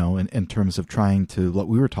about, in terms of trying to, what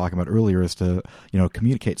we were talking about earlier is to,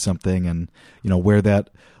 communicate something and, where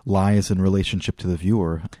that lies in relationship to the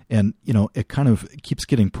viewer. And, it kind of keeps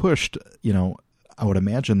getting pushed, I would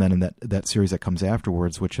imagine then in that series that comes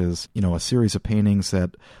afterwards, which is, a series of paintings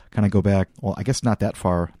that kind of go back, well, I guess not that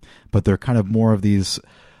far, but they're kind of more of these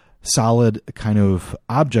solid kind of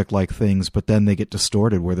object-like things, but then they get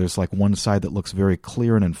distorted where there's like one side that looks very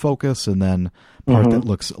clear and in focus, and then part that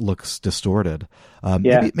looks distorted.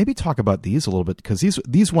 Maybe talk about these a little bit, because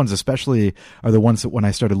these ones especially are the ones that when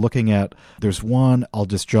I started looking at, there's one, I'll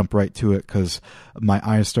just jump right to it because my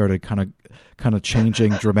eyes started kind of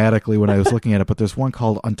changing dramatically when I was looking at it, but there's one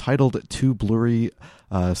called Untitled Too Blurry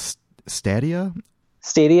Stadia.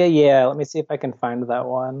 Stadia, yeah. Let me see if I can find that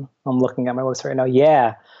one. I'm looking at my website right now.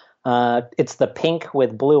 Yeah. It's the pink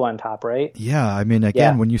with blue on top, right? Yeah. I mean,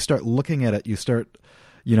 again, when you start looking at it, you start,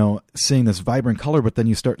 seeing this vibrant color, but then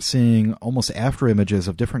you start seeing almost after images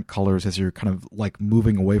of different colors as you're kind of like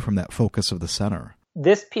moving away from that focus of the center.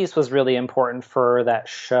 This piece was really important for that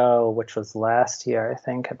show, which was last year, I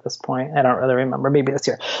think, at this point. I don't really remember. Maybe this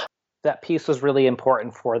year. That piece was really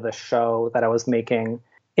important for the show that I was making.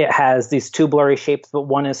 It has these two blurry shapes, but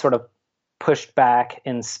one is sort of pushed back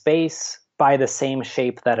in space by the same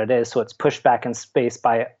shape that it is. So it's pushed back in space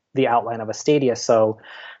by the outline of a stadia. So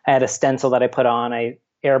I had a stencil that I put on. I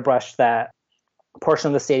airbrushed that portion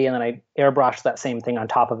of the stadium, and I airbrushed that same thing on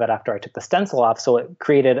top of it after I took the stencil off. So it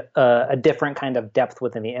created a different kind of depth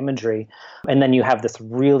within the imagery. And then you have this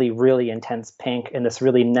really, really intense pink and this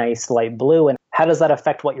really nice light blue. And how does that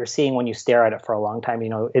affect what you're seeing when you stare at it for a long time?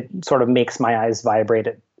 It sort of makes my eyes vibrate.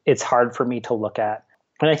 It's hard for me to look at.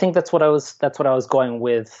 And I think that's what I was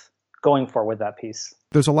going for with that piece.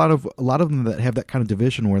 There's a lot of them that have that kind of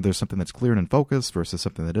division where there's something that's clear and in focus versus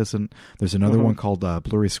something that isn't. There's another one called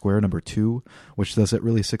Blurry Square number 2, which does it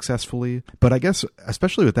really successfully. But I guess,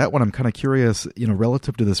 especially with that one, I'm kind of curious,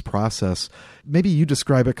 relative to this process, maybe you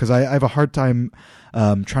describe it, because I have a hard time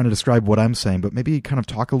trying to describe what I'm saying, but maybe kind of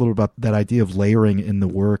talk a little about that idea of layering in the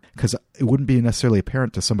work, because it wouldn't be necessarily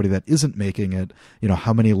apparent to somebody that isn't making it,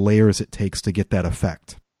 how many layers it takes to get that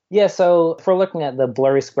effect. Yeah, so if we're looking at the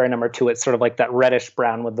Blurry Square number 2, it's sort of like that reddish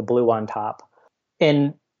brown with the blue on top.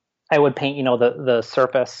 And I would paint, the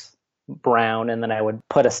surface brown, and then I would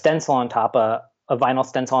put a stencil on top, a vinyl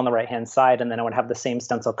stencil on the right-hand side, and then I would have the same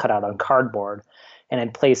stencil cut out on cardboard, and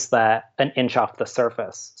I'd place that an inch off the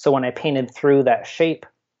surface. So when I painted through that shape,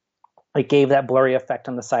 it gave that blurry effect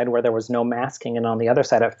on the side where there was no masking, and on the other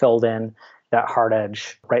side, it filled in that hard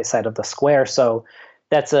edge right side of the square. So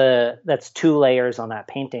that's 2 layers on that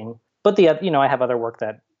painting. But I have other work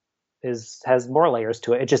that has more layers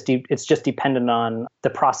to it. It's just dependent on the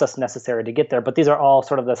process necessary to get there. But these are all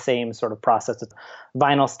sort of the same sort of process. It's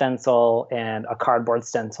vinyl stencil and a cardboard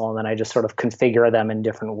stencil, and then I just sort of configure them in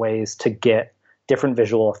different ways to get different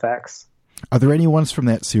visual effects. Are there any ones from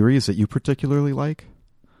that series that you particularly like?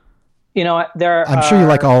 I'm sure you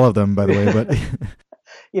like all of them, by the way, but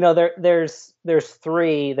there's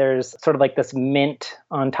 3. There's sort of like this mint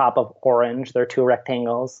on top of orange. There are 2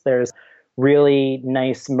 rectangles. There's really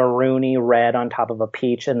nice maroony red on top of a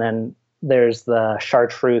peach, and then there's the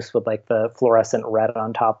chartreuse with like the fluorescent red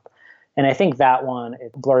on top. And I think that one,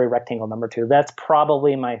 Blurry Rectangle number 2, that's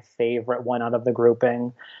probably my favorite one out of the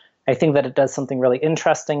grouping. I think that it does something really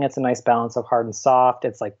interesting. It's a nice balance of hard and soft.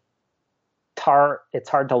 It's like tart. It's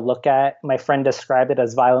hard to look at. My friend described it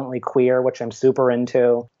as violently queer, which I'm super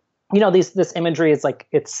into. This imagery is like,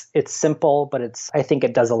 it's simple, but I think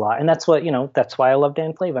it does a lot. And that's what, that's why I love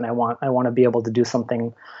Dan Flavin. I want to be able to do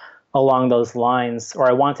something along those lines, or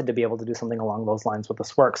I wanted to be able to do something along those lines with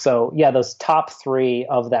this work. So yeah, those top 3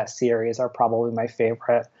 of that series are probably my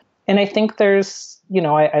favorite. And I think there's,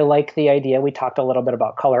 I like the idea. We talked a little bit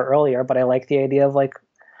about color earlier, but I like the idea of like,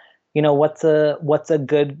 what's a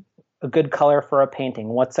good color for a painting?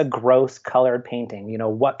 What's a gross colored painting?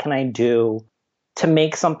 What can I do to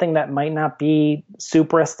make something that might not be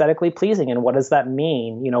super aesthetically pleasing? And what does that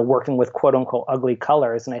mean? Working with quote unquote ugly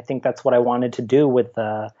colors. And I think that's what I wanted to do with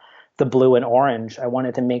the blue and orange. I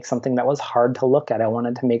wanted to make something that was hard to look at. I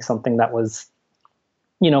wanted to make something that was,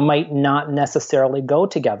 might not necessarily go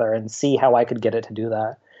together, and see how I could get it to do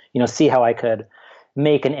that. See how I could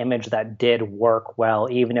make an image that did work well,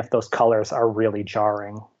 even if those colors are really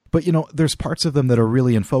jarring. But, there's parts of them that are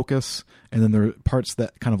really in focus, and then there are parts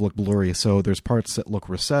that kind of look blurry. So there's parts that look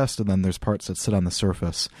recessed, and then there's parts that sit on the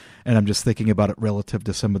surface. And I'm just thinking about it relative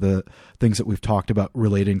to some of the things that we've talked about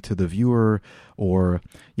relating to the viewer, or,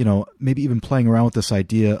 maybe even playing around with this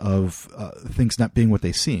idea of things not being what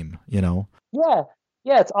they seem,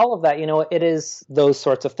 Yeah, it's all of that. It is those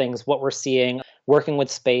sorts of things, what we're seeing, working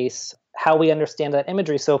with space, how we understand that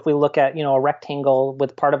imagery. So if we look at, a rectangle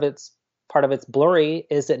with part of its blurry,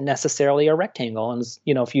 is it necessarily a rectangle? And,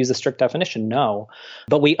 if you use a strict definition, no.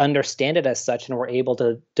 But we understand it as such, and we're able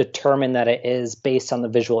to determine that it is based on the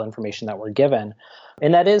visual information that we're given.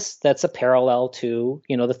 And that's a parallel to,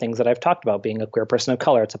 the things that I've talked about, being a queer person of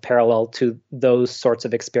color. It's a parallel to those sorts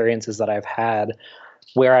of experiences that I've had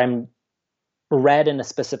where I'm read in a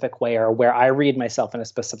specific way, or where I read myself in a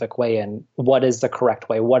specific way, and what is the correct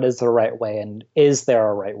way? What is the right way? And is there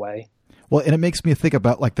a right way? Well, and it makes me think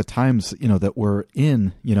about like the times, that we're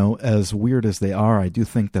in, as weird as they are. I do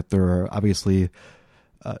think that there are obviously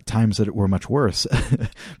times that were much worse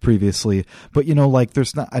previously, but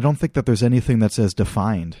I don't think that there's anything that's as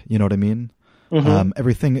defined. You know what I mean? Mm-hmm.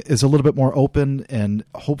 Everything is a little bit more open, and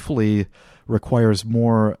hopefully requires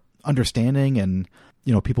more understanding and,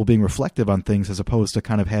 people being reflective on things, as opposed to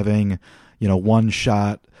kind of having, one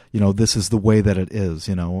shot, this is the way that it is,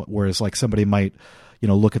 whereas like somebody might,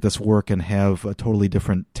 look at this work and have a totally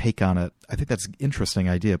different take on it. I think that's an interesting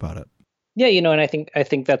idea about it. Yeah, and I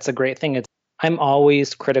think that's a great thing. I'm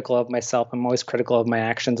always critical of myself. I'm always critical of my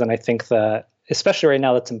actions. And I think that, especially right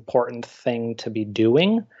now, that's an important thing to be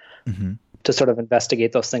doing, mm-hmm. to sort of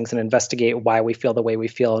investigate those things and investigate why we feel the way we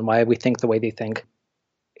feel and why we think the way we think.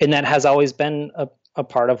 And that has always been a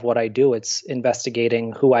part of what I do. It's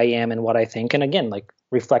investigating who I am and what I think. And again, like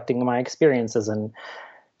reflecting my experiences and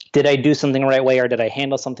did I do something the right way or did I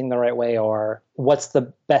handle something the right way or what's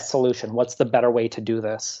the best solution? What's the better way to do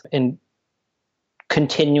this? And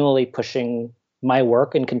continually pushing my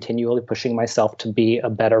work and continually pushing myself to be a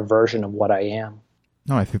better version of what I am.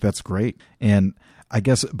 No, I think that's great. And I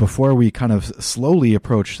guess before we kind of slowly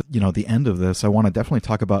approach, the end of this, I want to definitely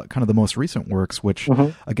talk about kind of the most recent works, which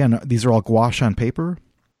again, these are all gouache on paper.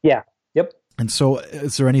 Yeah. Yep. And so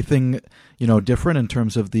is there anything, different in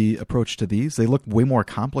terms of the approach to these? They look way more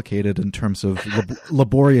complicated in terms of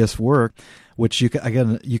laborious work, which you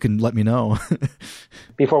can let me know.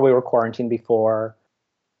 Before we were quarantined, before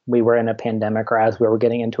we were in a pandemic or as we were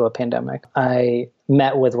getting into a pandemic, I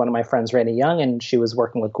met with one of my friends, Raina Young, and she was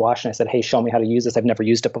working with gouache. And I said, hey, show me how to use this. I've never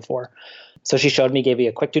used it before. So she showed me, gave me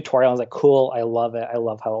a quick tutorial. I was like, cool. I love it. I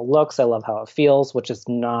love how it looks. I love how it feels, which is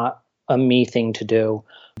not a me thing to do.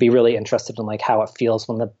 Be really interested in like how it feels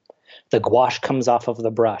when the gouache comes off of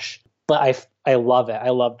the brush. But I love it. I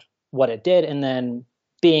loved what it did. And then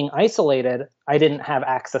being isolated, I didn't have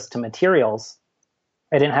access to materials.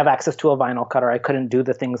 I didn't have access to a vinyl cutter. I couldn't do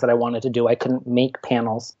the things that I wanted to do. I couldn't make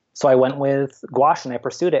panels. So I went with gouache and I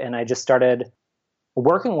pursued it and I just started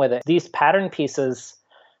working with it. These pattern pieces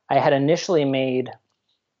I had initially made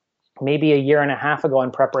maybe a year and a half ago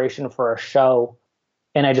in preparation for a show.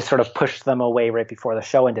 And I just sort of pushed them away right before the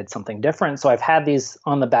show and did something different. So I've had these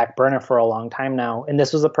on the back burner for a long time now. And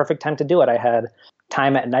this was the perfect time to do it. I had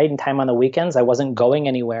time at night and time on the weekends. I wasn't going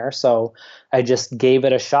anywhere. So I just gave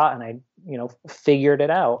it a shot and I figured it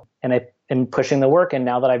out. And I am pushing the work. And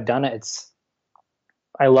now that I've done it,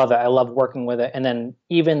 I love it. I love working with it. And then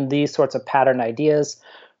even these sorts of pattern ideas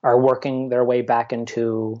are working their way back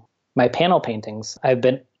into my panel paintings. I've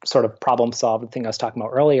been sort of problem solved, the thing I was talking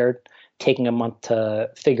about earlier, taking a month to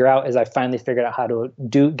figure out, is I finally figured out how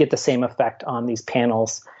to get the same effect on these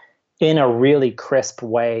panels in a really crisp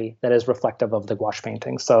way that is reflective of the gouache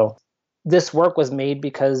painting. So this work was made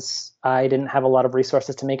because I didn't have a lot of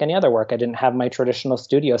resources to make any other work. I didn't have my traditional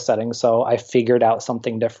studio setting. So I figured out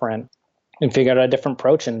something different and figured out a different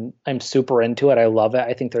approach. And I'm super into it. I love it.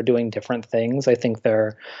 I think they're doing different things. I think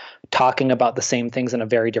they're talking about the same things in a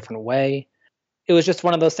very different way. It was just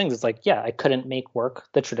one of those things. It's like, yeah, I couldn't make work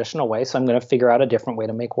the traditional way, so I'm going to figure out a different way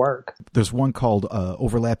to make work. There's one called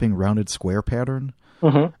overlapping rounded square pattern.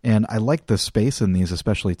 And I like the space in these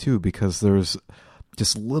especially too, because there's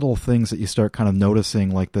just little things that you start kind of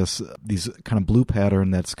noticing, like these kind of blue pattern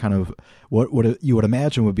that's kind of what you would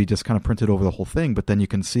imagine would be just kind of printed over the whole thing, but then you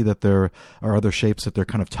can see that there are other shapes that they're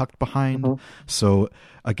kind of tucked behind. So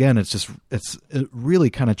again, it really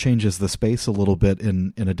kind of changes the space a little bit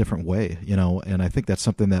in a different way, and I think that's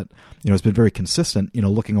something that, has been very consistent,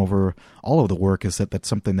 looking over all of the work, is that's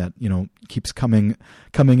something that, keeps coming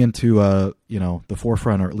into, the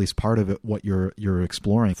forefront, or at least part of it, what you're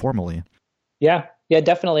exploring formally. Yeah,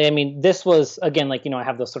 definitely. I mean, this was, again, I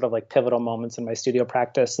have those sort of pivotal moments in my studio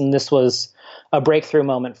practice. And this was a breakthrough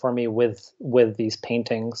moment for me with these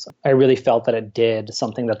paintings. I really felt that it did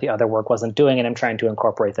something that the other work wasn't doing. And I'm trying to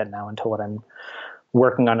incorporate that now into what I'm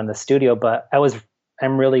working on in the studio. But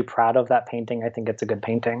I'm really proud of that painting. I think it's a good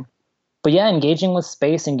painting. But yeah, engaging with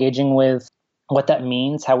space, engaging with what that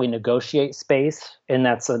means, how we negotiate space. And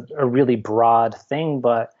that's a really broad thing.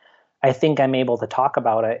 But I think I'm able to talk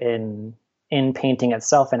about it in painting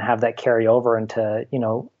itself and have that carry over into,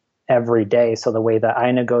 every day. So the way that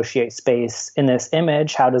I negotiate space in this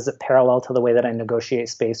image, how does it parallel to the way that I negotiate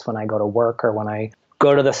space when I go to work or when I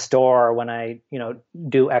go to the store or when I,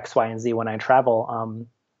 do X, Y, and Z when I travel?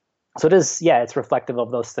 So it is, it's reflective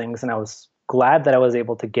of those things. And I was glad that I was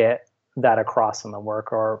able to get that across in the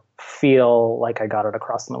work, or feel like I got it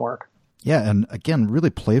across in the work. Yeah, and again,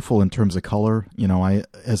 really playful in terms of color.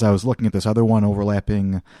 As I was looking at this other one,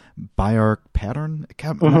 overlapping Biarc pattern,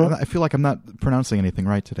 I feel like I'm not pronouncing anything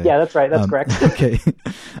right today. Yeah, that's right. That's correct. Okay.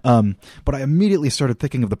 But I immediately started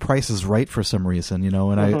thinking of The Price is Right for some reason,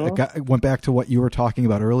 and I went back to what you were talking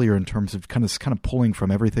about earlier in terms of kind of pulling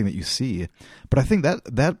from everything that you see. But I think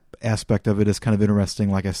that aspect of it is kind of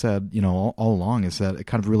interesting. Like I said, all along, is that it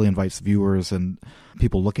kind of really invites viewers and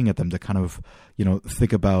people looking at them to kind of,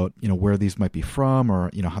 think about, where these might be from, or,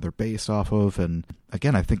 how they're based off of. And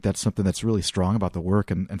again, I think that's something that's really strong about the work,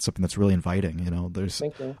 and something that's really inviting. There's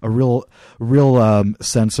a real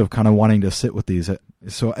sense of kind of wanting to sit with these.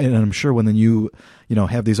 So, and I'm sure when then you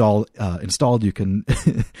have these all installed, you can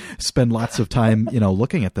spend lots of time,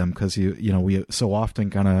 looking at them, because we so often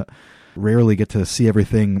kind of rarely get to see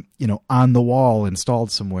everything, on the wall installed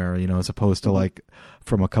somewhere, as opposed to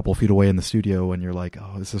from a couple feet away in the studio when you're like,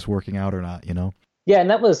 oh, is this working out or not, Yeah, and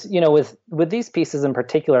that was, with these pieces in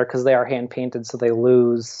particular, because they are hand painted, so they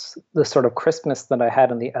lose the sort of crispness that I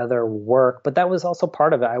had in the other work. But that was also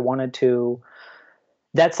part of it. I wanted to.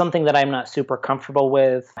 That's something that I'm not super comfortable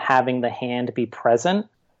with, having the hand be present.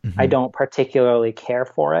 I Mm-hmm. don't particularly care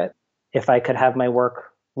for it. If I could have my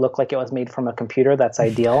work look like it was made from a computer, that's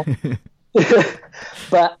ideal.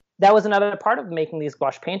 But that was another part of making these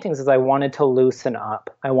gouache paintings, is I wanted to loosen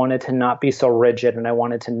up. I wanted to not be so rigid, and I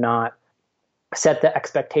wanted to not set the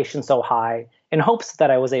expectation so high in hopes that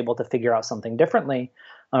I was able to figure out something differently,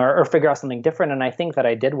 or figure out something different. And I think that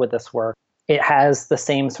I did with this work. It has the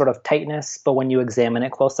same sort of tightness, but when you examine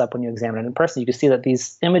it close up, when you examine it in person, you can see that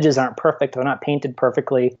these images aren't perfect. They're not painted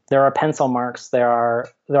perfectly. There are pencil marks. There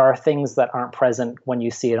are things that aren't present when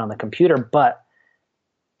you see it on the computer, but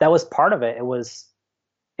that was part of it. It was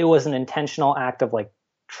an intentional act of like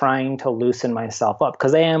trying to loosen myself up,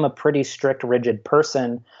 because I am a pretty strict, rigid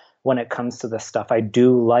person when it comes to this stuff. I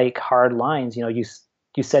do like hard lines.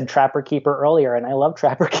 You said Trapper Keeper earlier, and I love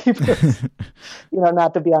Trapper Keepers.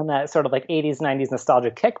 Not to be on that sort of like 80s, 90s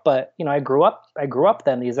nostalgia kick, but I grew up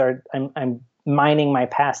then. I'm mining my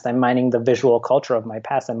past. I'm mining the visual culture of my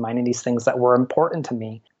past. I'm mining these things that were important to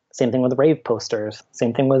me. Same thing with rave posters.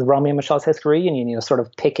 Same thing with Romeo and Michelle's High School Reunion, sort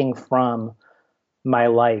of picking from my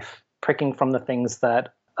life, picking from the things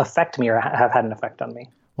that affect me or have had an effect on me.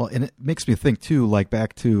 Well, and it makes me think too, like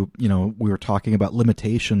back to, we were talking about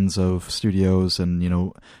limitations of studios and,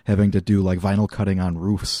 having to do like vinyl cutting on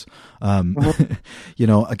roofs.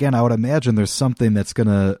 Again, I would imagine there's something that's going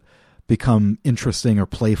to become interesting or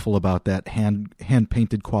playful about that hand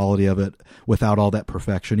painted quality of it without all that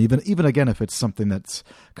perfection. Even again, if it's something that's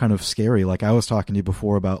kind of scary, like I was talking to you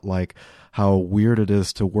before about like how weird it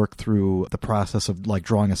is to work through the process of like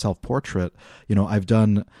drawing a self-portrait. I've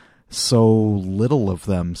done so little of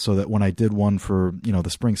them, so that when I did one for, the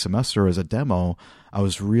spring semester as a demo, I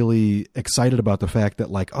was really excited about the fact that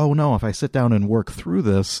like, oh no, if I sit down and work through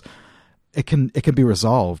this, it can be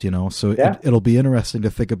resolved, so Yeah. it'll be interesting to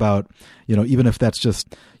think about, even if that's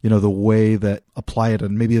just, the way that apply it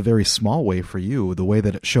in maybe a very small way for you, the way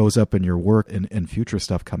that it shows up in your work and future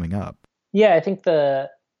stuff coming up. Yeah, I think the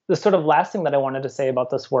sort of last thing that I wanted to say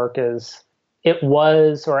about this work is it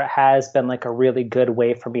was, or it has been, like a really good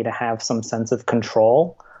way for me to have some sense of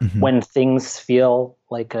control when things feel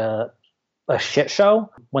like a shit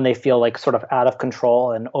show, when they feel like sort of out of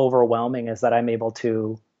control and overwhelming, is that I'm able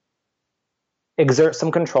to exert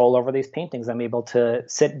some control over these paintings. I'm able to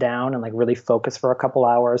sit down and like really focus for a couple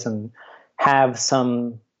hours and have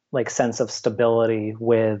some like sense of stability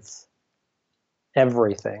with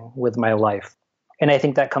everything, with my life. And I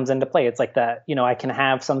think that comes into play. It's like that, I can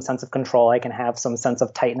have some sense of control. I can have some sense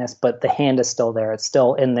of tightness, but the hand is still there. It's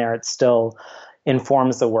still in there. It still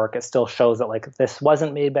informs the work. It still shows that like this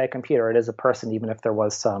wasn't made by a computer. It is a person, even if there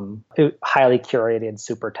was some highly curated,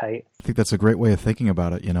 super tight. I think that's a great way of thinking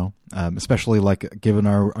about it, especially like given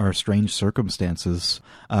our strange circumstances.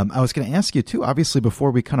 I was going to ask you too, obviously, before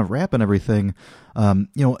we kind of wrap and everything, are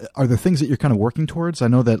there things that you're kind of working towards? I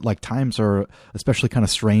know that like times are especially kind of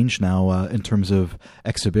strange now in terms of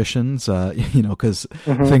exhibitions, because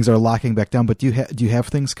things are locking back down. But do you have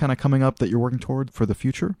things kind of coming up that you're working toward for the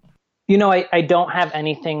future? I don't have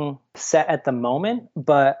anything set at the moment,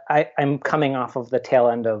 but I'm coming off of the tail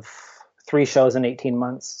end of 3 shows in 18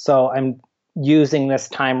 months. So I'm using this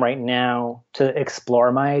time right now to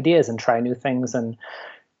explore my ideas and try new things and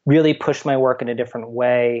really push my work in a different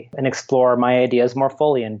way and explore my ideas more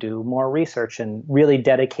fully and do more research and really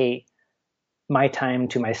dedicate my time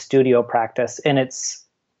to my studio practice. And it's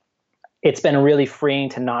been really freeing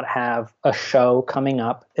to not have a show coming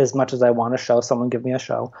up as much as I want a show. Someone give me a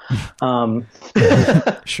show.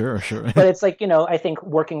 Sure. But it's like, I think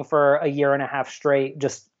working for a year and a half straight,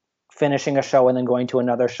 just finishing a show and then going to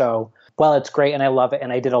another show, well, it's great and I love it.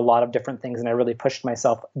 And I did a lot of different things and I really pushed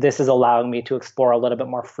myself. This is allowing me to explore a little bit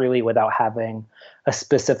more freely without having a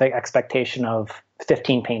specific expectation of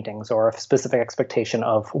 15 paintings or a specific expectation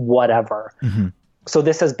of whatever. So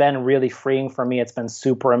this has been really freeing for me. It's been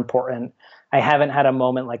super important. I haven't had a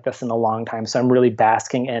moment like this in a long time. So I'm really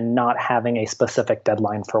basking in not having a specific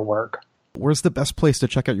deadline for work. Where's the best place to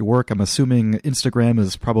check out your work? I'm assuming Instagram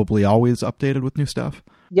is probably always updated with new stuff.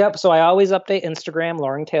 Yep. So I always update Instagram,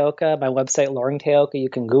 Loring Teoka, my website, Loring Teoka. You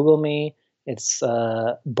can Google me. It's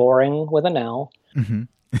boring with an L.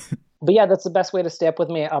 But yeah, that's the best way to stay up with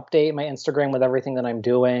me. I update my Instagram with everything that I'm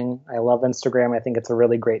doing. I love Instagram. I think it's a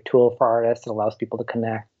really great tool for artists. It allows people to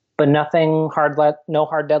connect. But no hard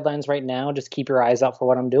deadlines right now. Just keep your eyes out for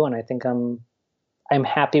what I'm doing. I think I'm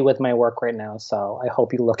happy with my work right now, so I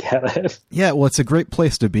hope you look at it. Yeah, well, it's a great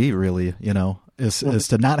place to be, really. is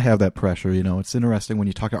to not have that pressure. It's interesting when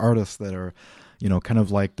you talk to artists that are, kind of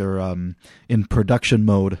like they're in production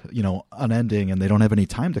mode, unending, and they don't have any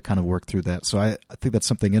time to kind of work through that. So I think that's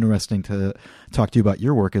something interesting to talk to you about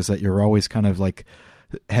your work, is that you're always kind of like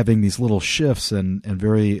having these little shifts and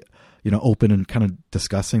very, open and kind of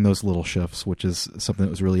discussing those little shifts, which is something that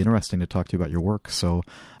was really interesting to talk to you about your work. So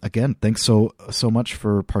again, thanks so much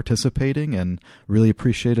for participating, and really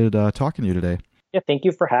appreciated talking to you today. Yeah, thank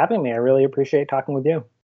you for having me. I really appreciate talking with you.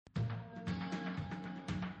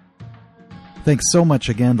 Thanks so much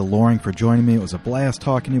again to Loring for joining me. It was a blast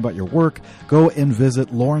talking to you about your work. Go and visit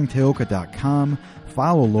loringteoka.com.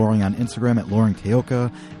 Follow Loring on Instagram at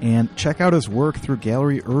loringteoka, and check out his work through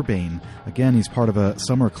Gallery Urbane. Again, he's part of a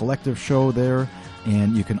summer collective show there,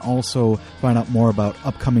 and you can also find out more about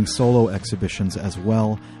upcoming solo exhibitions as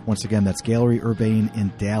well. Once again, that's Gallery Urbane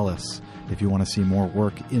in Dallas, if you want to see more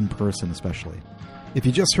work in person especially. If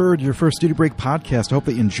you just heard your first Studio Break podcast, I hope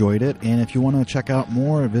that you enjoyed it. And if you want to check out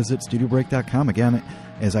more, visit studiobreak.com. Again,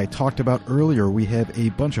 as I talked about earlier, we have a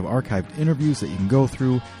bunch of archived interviews that you can go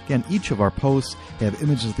through. Again, each of our posts have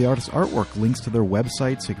images of the artist's artwork, links to their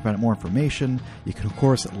website so you can find out more information. You can, of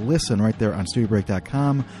course, listen right there on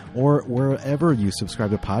studiobreak.com or wherever you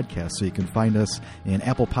subscribe to podcasts. So you can find us in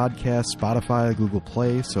Apple Podcasts, Spotify, Google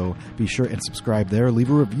Play. So be sure and subscribe there.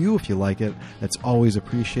 Leave a review if you like it. That's always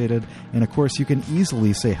appreciated. And, of course, you can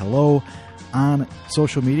easily say hello on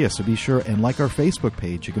social media, so be sure and like our Facebook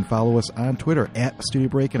page. You can follow us on Twitter at Studio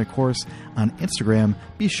Break, and of course on Instagram,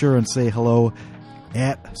 be sure and say hello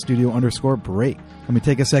at @studio_break. Let me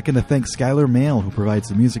take a second to thank Skylar Mail, who provides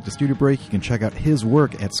the music to Studio Break. You can check out his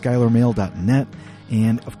work at skylarmail.net,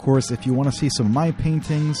 and of course, if you want to see some of my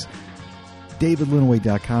paintings,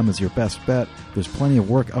 davidlinaway.com is your best bet. There's plenty of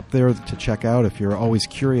work up there to check out if you're always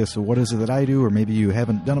curious of what is it that I do, or maybe you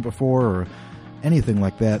haven't done it before, or anything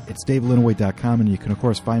like that. It's davidlinaway.com, and you can, of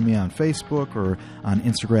course, find me on Facebook or on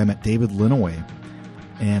Instagram at davidlinaway.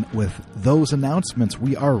 And with those announcements,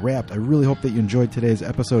 we are wrapped. I really hope that you enjoyed today's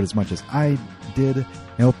episode as much as I did.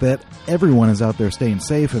 I hope that everyone is out there staying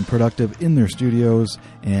safe and productive in their studios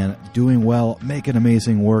and doing well, making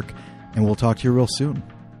amazing work, and we'll talk to you real soon.